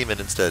big demon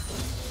instead.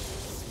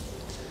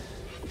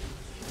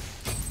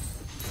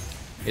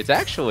 It's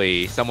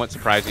actually somewhat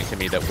surprising to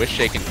me that with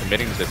Shaken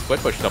committing to the split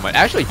push so much.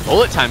 Actually,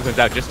 bullet time comes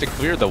out just to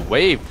clear the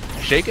wave.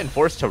 Shaken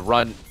forced to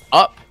run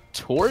up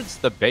towards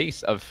the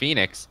base of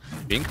Phoenix,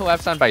 being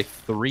collapsed on by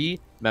 3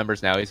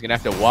 members now. He's going to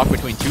have to walk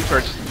between 2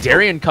 turrets.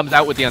 Darian comes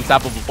out with the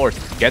unstoppable force,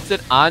 gets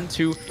it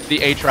onto the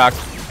Aatrox,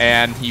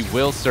 and he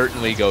will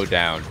certainly go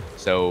down.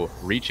 So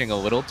reaching a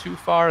little too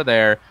far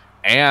there,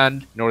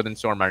 and Northern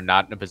Storm are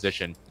not in a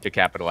position to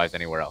capitalize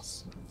anywhere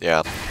else.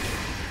 Yeah.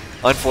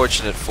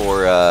 Unfortunate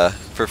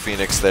for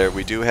Phoenix there.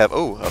 We do have,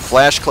 a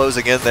flash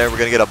closing in there. We're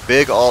going to get a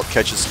big ult,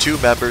 catches 2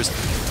 members.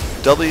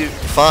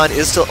 Fawn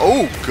is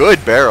still,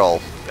 good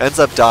barrel. Ends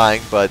up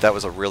dying, but that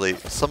was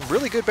some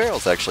really good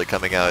barrels actually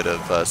coming out of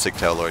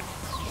Sigtau Lord.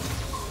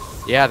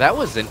 Yeah, that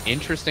was an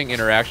interesting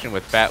interaction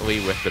with Fat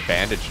Lee with the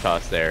bandage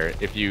toss there.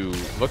 If you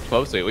look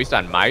closely, at least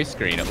on my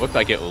screen, it looked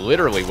like it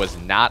literally was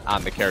not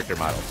on the character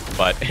model,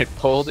 but it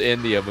pulled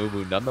in the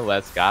Amumu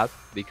nonetheless, got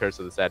the Curse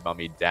of the Sad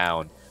Mummy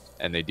down,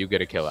 and they do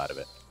get a kill out of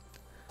it.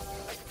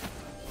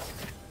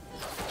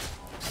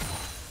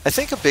 I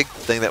think a big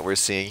thing that we're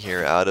seeing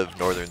here out of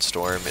Northern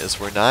Storm is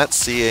we're not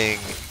seeing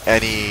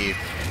any,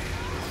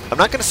 I'm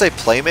not going to say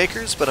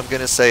playmakers, but I'm going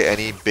to say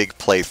any big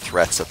play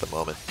threats at the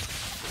moment.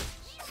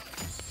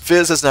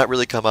 Fizz has not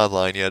really come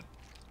online yet.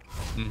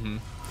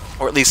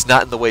 Or at least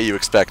not in the way you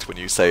expect when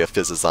you say a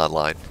Fizz is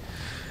online.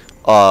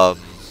 Um,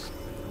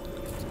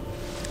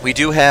 we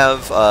do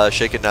have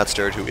Shaken Not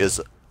Stirred, who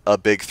is a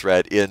big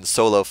threat in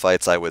solo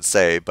fights, I would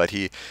say, but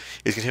he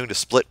is continuing to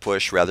split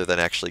push rather than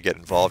actually get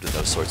involved in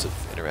those sorts of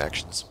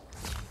interactions.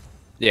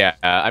 Yeah,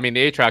 I mean,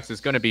 the Aatrox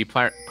is going to be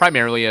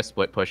primarily a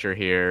split pusher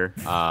here,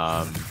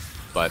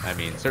 but I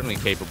mean, certainly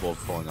capable of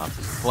pulling off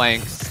his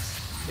flanks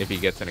if he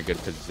gets in a good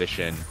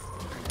position.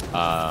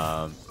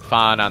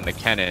 Fawn on the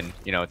Kennen,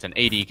 you know, it's an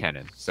AD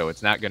Kennen, so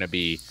it's not going to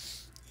be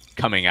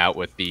coming out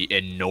with the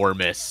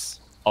enormous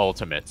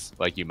ultimates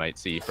like you might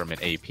see from an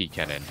AP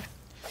Kennen.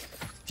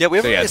 Yeah, we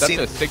haven't so yeah, really it's up seen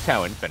to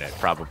Sigtao Infinite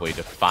probably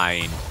to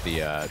find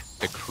the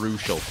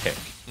crucial pick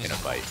in a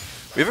fight.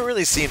 We haven't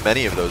really seen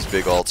many of those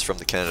big ults from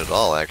the Kennen at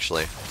all,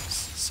 actually.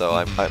 So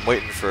I'm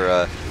waiting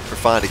for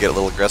Fawn to get a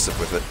little aggressive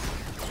with it.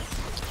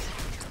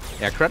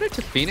 Yeah, credit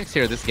to Phoenix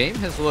here. This game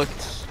has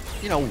looked,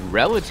 you know,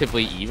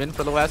 relatively even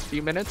for the last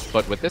few minutes,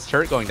 but with this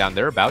turret going down,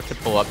 they're about to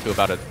pull up to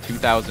about a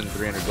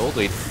 2,300 gold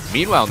lead.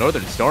 Meanwhile,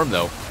 Northern Storm,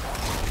 though,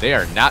 they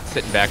are not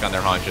sitting back on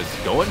their haunches,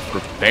 going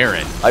for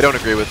Baron. I don't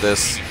agree with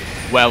this.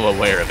 Well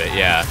aware of it,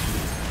 yeah.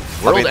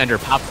 World Ender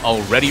popped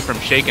already from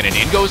Shaken, and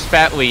in goes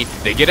Fat Lee.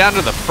 They get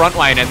onto the front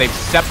line, and they've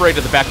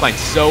separated the back line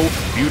so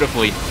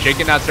beautifully.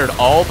 Shaken Not Stirred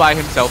all by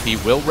himself. He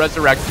will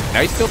resurrect.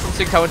 Nice kill from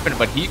Sigtao Infinite,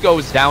 but he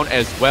goes down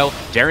as well.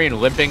 Darian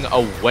limping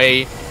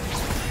away.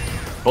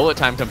 Bullet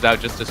time comes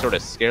out just to sort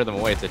of scare them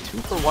away. It's a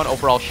 2-for-1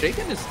 overall.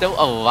 Shaken is still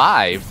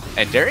alive,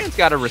 and Darian's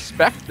got to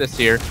respect this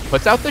here.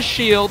 Puts out the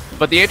shield,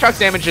 but the Aatrox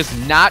damage is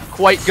not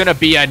quite going to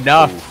be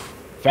enough.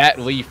 Ooh. Fat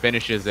Lee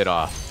finishes it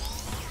off.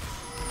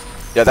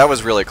 Yeah, that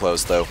was really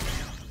close, though.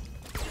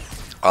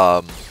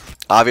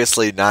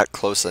 Obviously not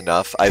close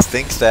enough. I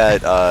think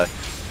that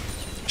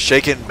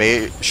Shaken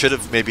should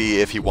have maybe,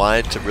 if he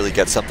wanted to really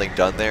get something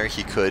done there,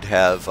 he could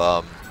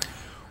have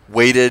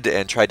waited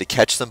and tried to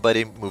catch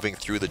somebody moving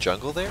through the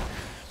jungle there.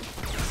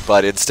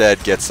 But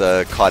instead gets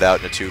caught out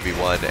in a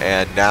 2v1,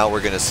 and now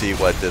we're going to see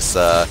what this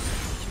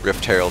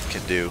Rift Herald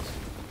can do.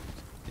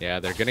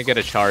 Yeah, they're going to get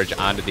a charge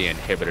onto the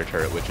inhibitor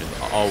turret, which is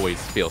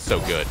always feels so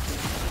good.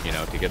 You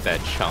know, to get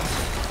that chunk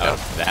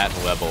of that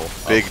level.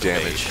 Big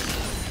damage.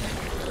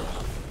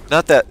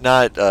 Not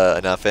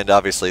enough, and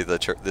obviously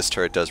this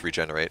turret does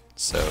regenerate,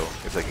 so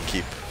if they can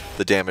keep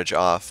the damage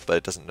off, but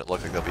it doesn't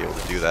look like they'll be able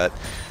to do that.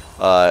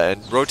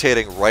 And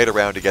rotating right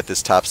around to get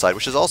this top side,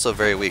 which is also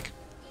very weak.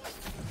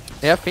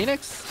 Yeah,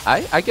 Phoenix,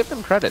 I give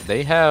them credit.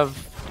 They have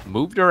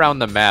moved around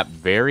the map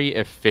very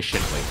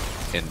efficiently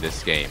in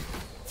this game.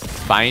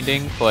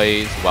 Finding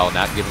plays while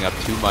not giving up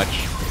too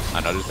much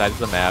on other sides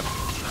of the map.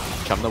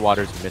 Chum the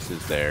Waters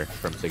misses there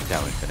from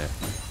Sigtao Infinite.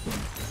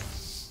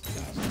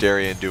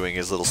 Darian doing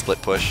his little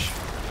split push.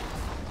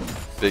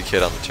 Big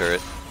hit on the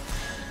turret.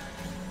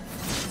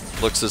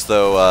 Looks as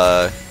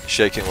though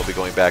Shaken will be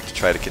going back to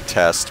try to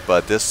contest,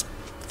 but this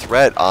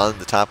threat on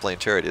the top lane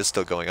turret is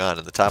still going on,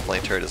 and the top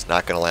lane turret is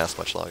not going to last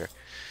much longer.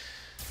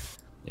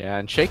 Yeah,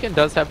 and Shaken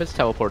does have his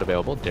teleport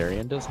available.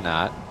 Darian does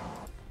not.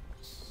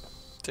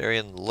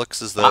 Darian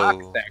looks as though...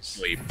 Fox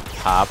actually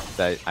popped.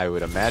 I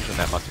would imagine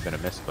that must have been a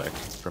misclick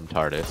from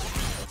Tardis.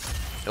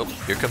 Nope,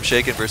 here comes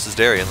Shaken versus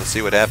Darian. Let's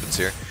see what happens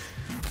here.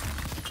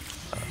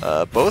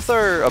 Both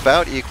are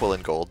about equal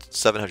in gold,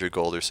 700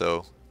 gold or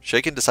so.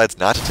 Shaken decides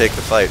not to take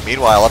the fight.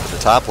 Meanwhile, up in the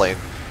top lane,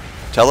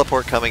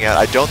 teleport coming out.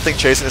 I don't think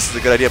chasing this is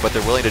a good idea, but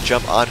they're willing to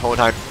jump on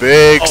Hohenheim.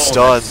 Big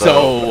stun,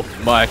 though.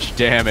 So much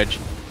damage.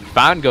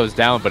 Fawn goes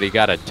down, but he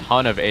got a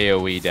ton of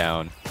AoE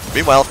down.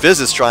 Meanwhile,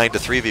 Fizz is trying to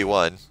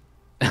 3v1.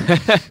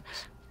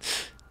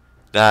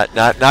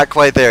 not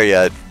quite there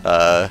yet.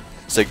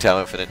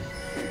 Sigtao Infinite.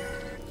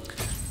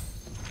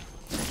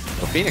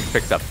 Well, Phoenix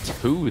picks up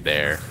 2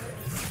 there.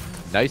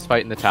 Nice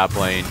fight in the top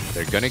lane.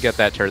 They're going to get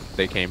that turret that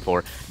they came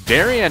for.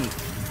 Darian,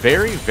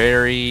 very,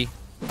 very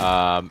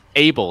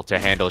able to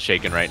handle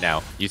Shaken right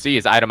now. You see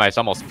his itemized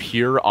almost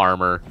pure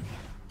armor.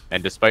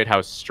 And despite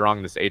how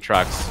strong this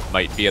Aatrox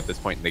might be at this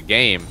point in the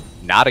game,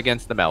 not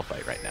against the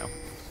Malphite right now.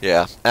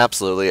 Yeah,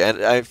 absolutely.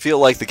 And I feel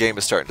like the game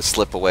is starting to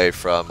slip away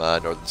from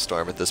Northern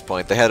Storm at this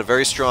point. They had a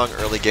very strong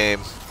early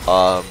game,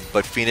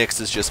 but Phoenix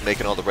is just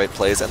making all the right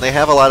plays, and they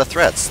have a lot of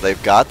threats.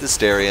 They've got this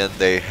Darian.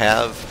 They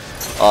have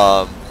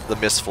the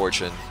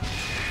Misfortune.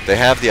 They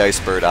have the Ice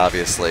Bird,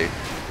 obviously.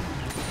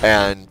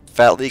 And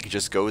Fat League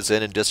just goes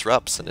in and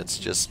disrupts, and it's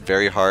just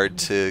very hard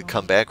to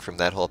come back from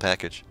that whole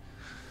package.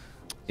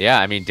 Yeah,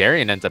 I mean,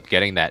 Darian ends up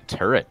getting that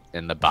turret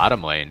in the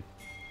bottom lane.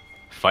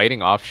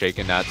 Fighting off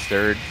Shaken Not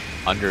Stirred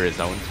under his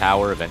own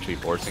tower, eventually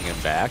forcing him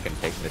back and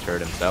taking the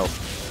turret himself.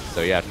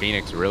 So yeah,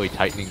 Phoenix really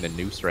tightening the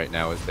noose right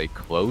now as they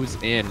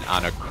close in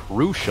on a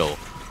crucial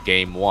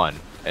Game 1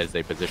 as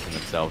they position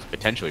themselves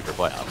potentially for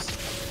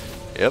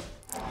playoffs. Yep.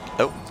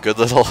 Oh, good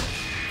little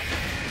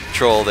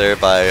troll there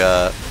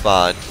by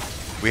Fawn.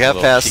 We have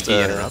passed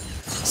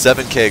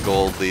 7k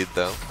gold lead,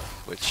 though,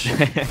 which...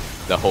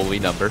 the holy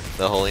number.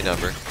 The holy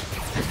number.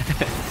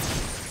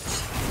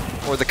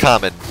 Or the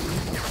common.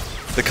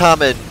 The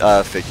common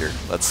figure,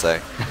 let's say.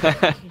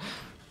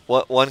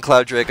 One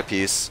Cloud Drake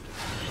apiece.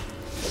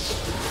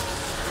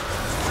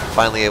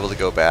 finally able to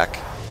go back.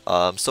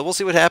 So we'll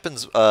see what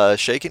happens.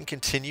 Shaken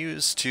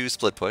continues to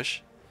split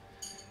push.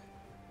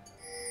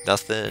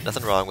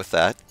 Nothing wrong with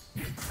that.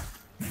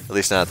 At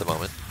least not at the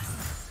moment.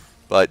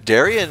 But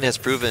Darien has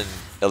proven,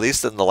 at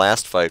least in the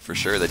last fight for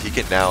sure, that he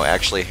can now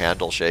actually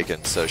handle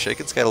Shaken. So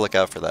Shaken's got to look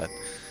out for that.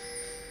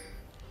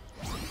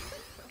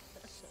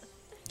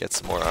 Get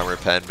some more armor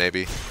pen,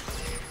 maybe.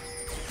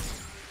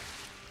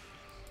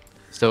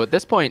 So at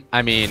this point,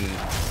 I mean,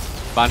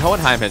 Von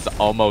Hohenheim has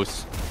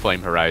almost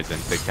Flame Horizon,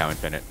 Sigtao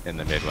Infinite in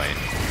the mid lane.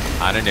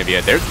 On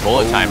Anivia, there's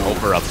bullet time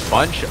over a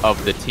bunch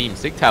of the team.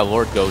 Sigtao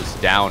Lord goes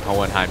down.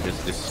 Hohenheim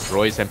just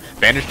destroys him.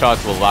 Vanish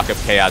Toss will lock up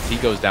Chaos. He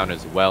goes down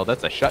as well.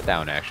 That's a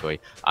shutdown, actually,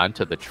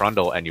 onto the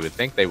Trundle, and you would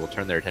think they will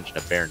turn their attention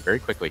to Baron very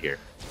quickly here.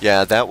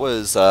 Yeah, that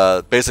was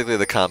basically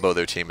the combo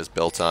their team is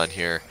built on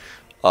here.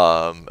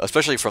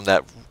 Especially from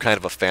that kind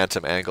of a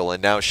phantom angle,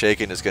 and now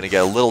Shaken is going to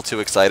get a little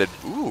too excited.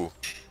 Ooh,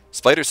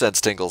 Spider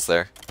Sense tingles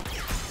there.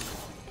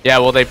 Yeah,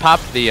 well, they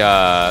popped the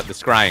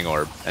Scrying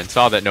Orb and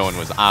saw that no one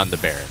was on the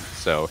Baron,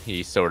 so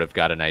he sort of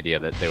got an idea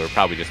that they were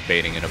probably just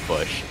baiting in a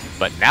bush.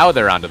 But now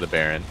they're onto the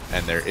Baron,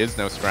 and there is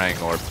no Scrying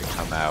Orb to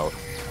come out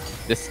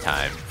this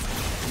time.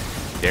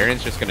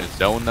 Darien's just going to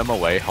zone them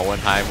away.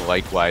 Hohenheim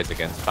likewise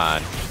against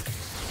Von.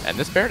 And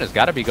this Baron has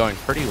got to be going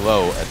pretty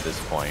low at this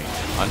point.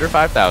 Under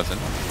 5,000.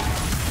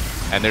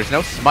 And there's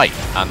no smite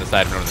on the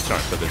side of Northern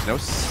Storm, so there's no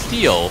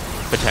steal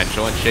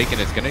potential, and Shaken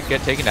is going to get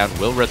taken down,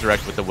 will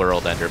resurrect with the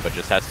World Ender, but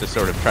just has to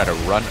sort of try to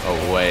run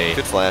away.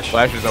 Good flash.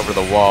 Flashes over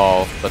the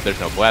wall, but there's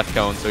no blast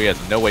cone, so he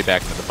has no way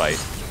back into the fight.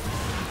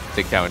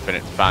 Sigtao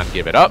Infinite and Von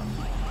give it up.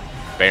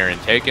 Baron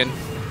taken.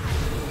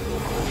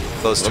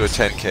 Close to a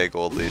 10k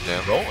gold lead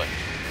now. Rolling.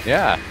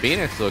 Yeah,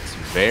 Phoenix looks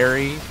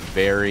very,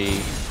 very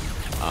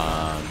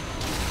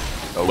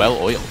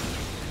well-oiled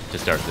to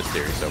start this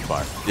series so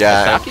far.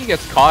 Yeah. Saki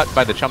gets caught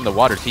by the Chum of the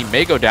Waters. He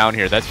may go down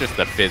here. That's just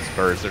the Fizz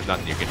burst. There's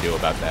nothing you can do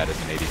about that as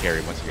an AD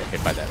carry once you get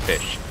hit by that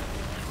fish.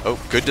 Oh,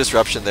 good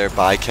disruption there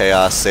by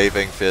Chaos,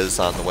 saving Fizz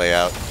on the way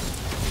out.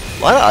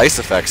 A lot of ice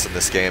effects in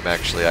this game,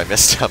 actually. I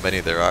missed how many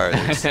there are.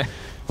 There's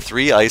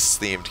 3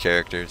 ice-themed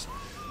characters.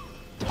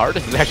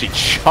 Tardis is actually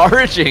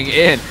charging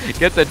in,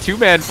 gets a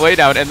 2-man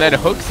playdown, and then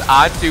hooks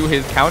onto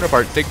his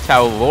counterpart,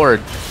 Sigtao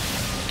Lord.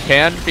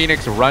 Can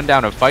Phoenix run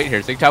down a fight here?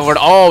 Sigtao Lord,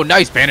 oh,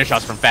 nice banish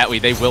shots from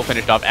Fatwee. They will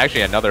finish it off.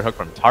 Actually, another hook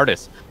from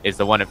Tardis is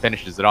the one that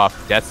finishes it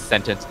off. Death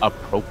sentence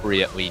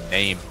appropriately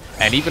named.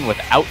 And even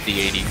without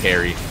the AD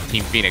carry,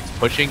 Team Phoenix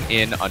pushing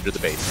in under the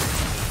base.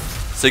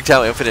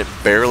 Sigtao Infinite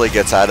barely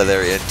gets out of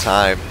there in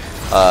time.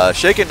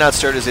 Shaken Not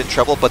Stirred is in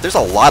trouble, but there's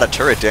a lot of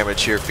turret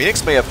damage here.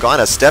 Phoenix may have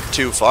gone a step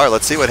too far.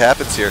 Let's see what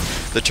happens here.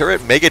 The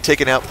turret may get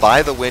taken out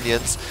by the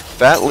Winions.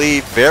 Fat Lee,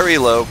 very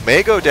low,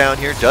 may go down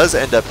here, does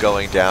end up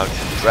going down.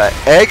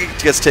 Egg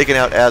gets taken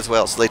out as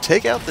well. So they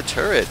take out the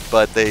turret,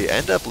 but they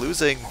end up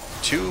losing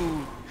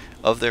 2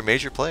 of their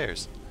major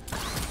players.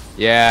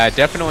 Yeah,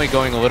 definitely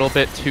going a little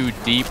bit too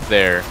deep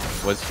there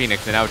was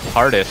Phoenix, and now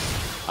Tardis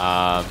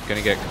going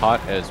to get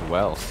caught as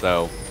well.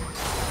 So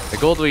the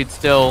gold lead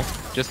still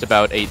just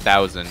about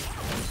 8,000,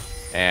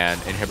 and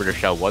Inhibitor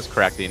Shell was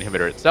cracked. The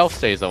inhibitor itself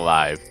stays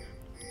alive.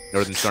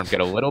 Northern Storm get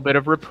a little bit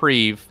of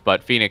reprieve,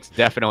 but Phoenix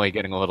definitely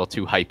getting a little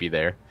too hypey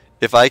there.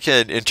 If I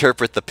can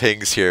interpret the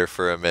pings here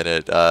for a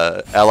minute,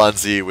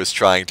 Alonzi was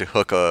trying to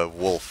hook a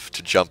wolf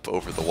to jump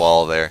over the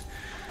wall there.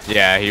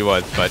 Yeah, he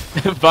was, but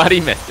but he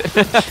missed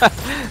it.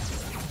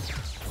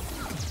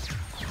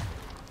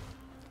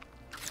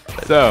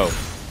 So,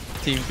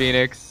 Team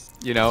Phoenix,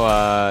 you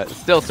know,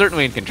 still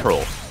certainly in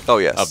control. Oh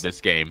yes. Of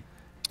this game,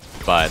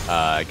 but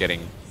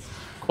getting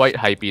quite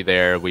hypey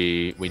there.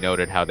 We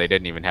noted how they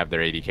didn't even have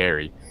their AD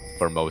carry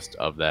for most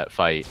of that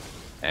fight,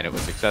 and it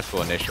was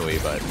successful initially,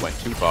 but went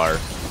too far.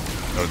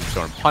 Northern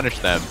Storm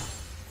punished them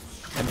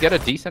and get a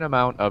decent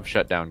amount of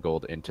shutdown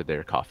gold into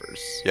their coffers.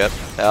 Yep.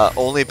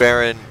 Only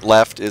Baron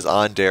left is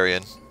on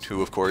Darien,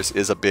 who of course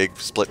is a big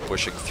split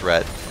pushing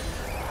threat.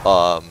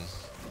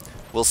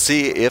 We'll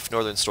see if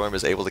Northern Storm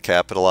is able to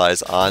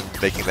capitalize on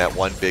making that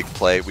one big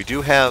play. We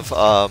do have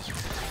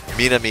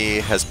Minami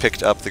has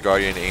picked up the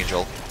Guardian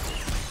Angel,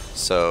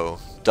 so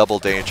double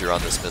danger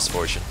on this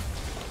misfortune.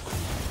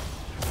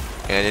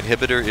 And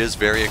Inhibitor is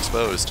very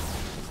exposed.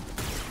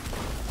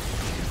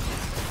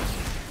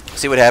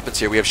 See what happens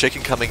here. We have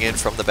Shaken coming in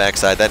from the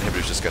backside. That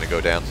Inhibitor's just going to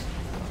go down.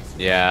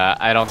 Yeah,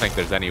 I don't think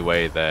there's any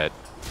way that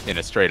in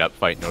a straight-up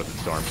fight Northern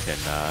Storm can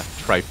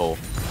trifle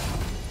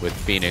with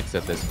Phoenix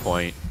at this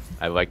point.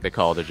 I like the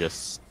call to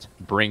just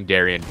bring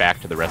Darien back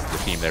to the rest of the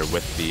team there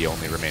with the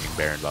only remaining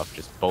Baron buff.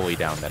 Just bully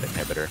down that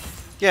Inhibitor.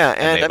 Yeah,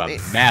 and they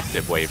have a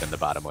massive wave in the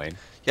bottom lane.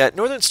 Yeah,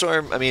 Northern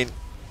Storm, I mean,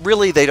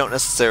 really they don't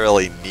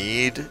necessarily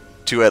need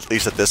to, at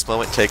least at this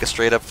moment, take a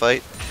straight-up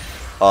fight.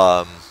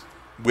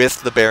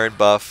 With the Baron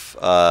buff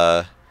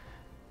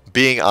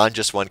being on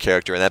just one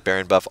character and that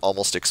Baron buff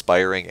almost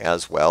expiring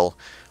as well,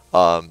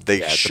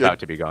 it's about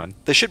to be gone.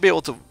 They should be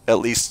able to at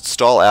least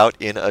stall out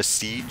in a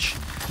siege,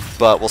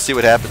 but we'll see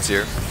what happens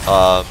here.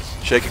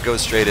 Shaken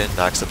goes straight in,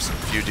 knocks up some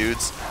few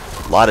dudes.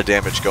 A lot of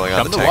damage going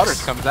on the tanks.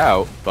 Waters comes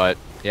out, but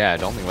Yeah,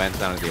 it only lands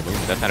down on the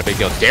Illusion. That's not a big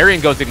deal.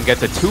 Darian goes in and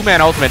gets a two-man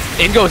ultimate.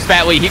 In goes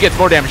Fatley. He gets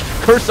more damage.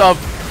 Curse of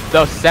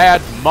the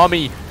Sad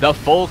Mummy. The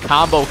full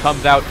combo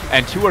comes out,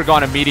 and two are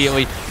gone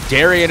immediately.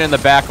 Darian in the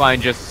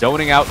backline just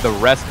zoning out the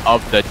rest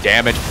of the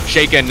damage.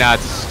 Shaken, not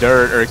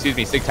stirred, or excuse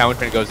me, Sigtown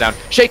Infinite goes down.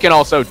 Shaken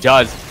also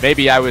does.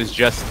 Maybe I was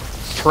just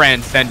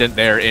transcendent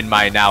there in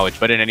my knowledge,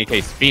 but in any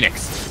case,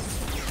 Phoenix.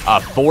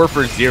 4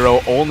 for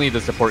 0. Only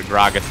the support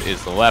Gragas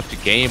is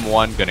left. Game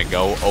 1 gonna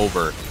go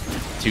over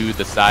to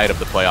the side of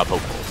the playoff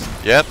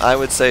hopefuls. Yep, I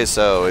would say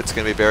so. It's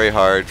going to be very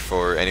hard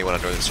for anyone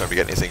on Northern Storm to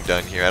get anything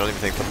done here. I don't even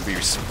think they'll be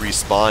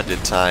respawned in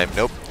time.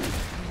 Nope.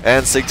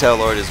 And Sigtal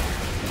Lord is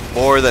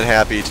more than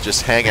happy to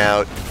just hang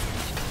out,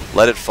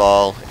 let it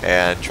fall,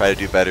 and try to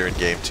do better in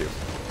game 2.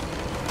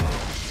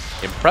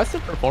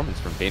 Impressive performance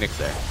from Phoenix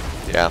there.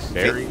 Yeah.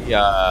 Very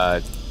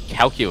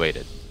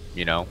calculated,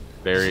 you know,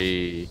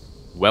 very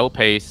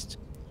well-paced,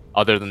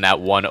 other than that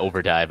one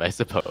overdive, I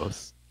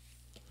suppose.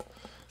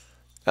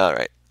 All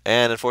right.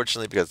 And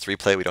unfortunately, because it's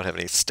replay, we don't have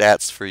any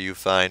stats for you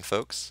fine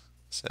folks.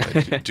 So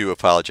I do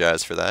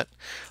apologize for that.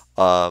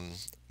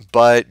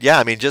 But yeah,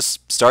 I mean,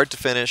 just start to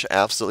finish,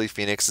 absolutely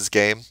Phoenix's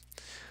game.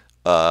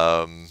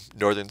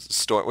 Northern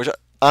Storm, which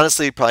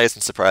honestly probably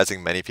isn't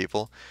surprising many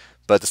people.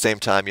 But at the same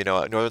time, you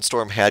know, Northern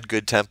Storm had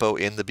good tempo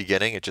in the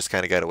beginning. It just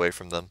kind of got away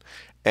from them.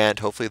 And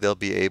hopefully they'll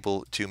be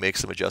able to make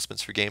some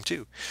adjustments for Game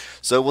 2.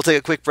 So we'll take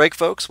a quick break,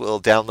 folks.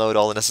 We'll download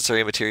all the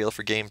necessary material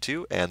for Game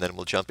 2, and then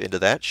we'll jump into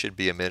that. Should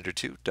be a minute or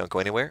two. Don't go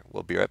anywhere.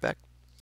 We'll be right back.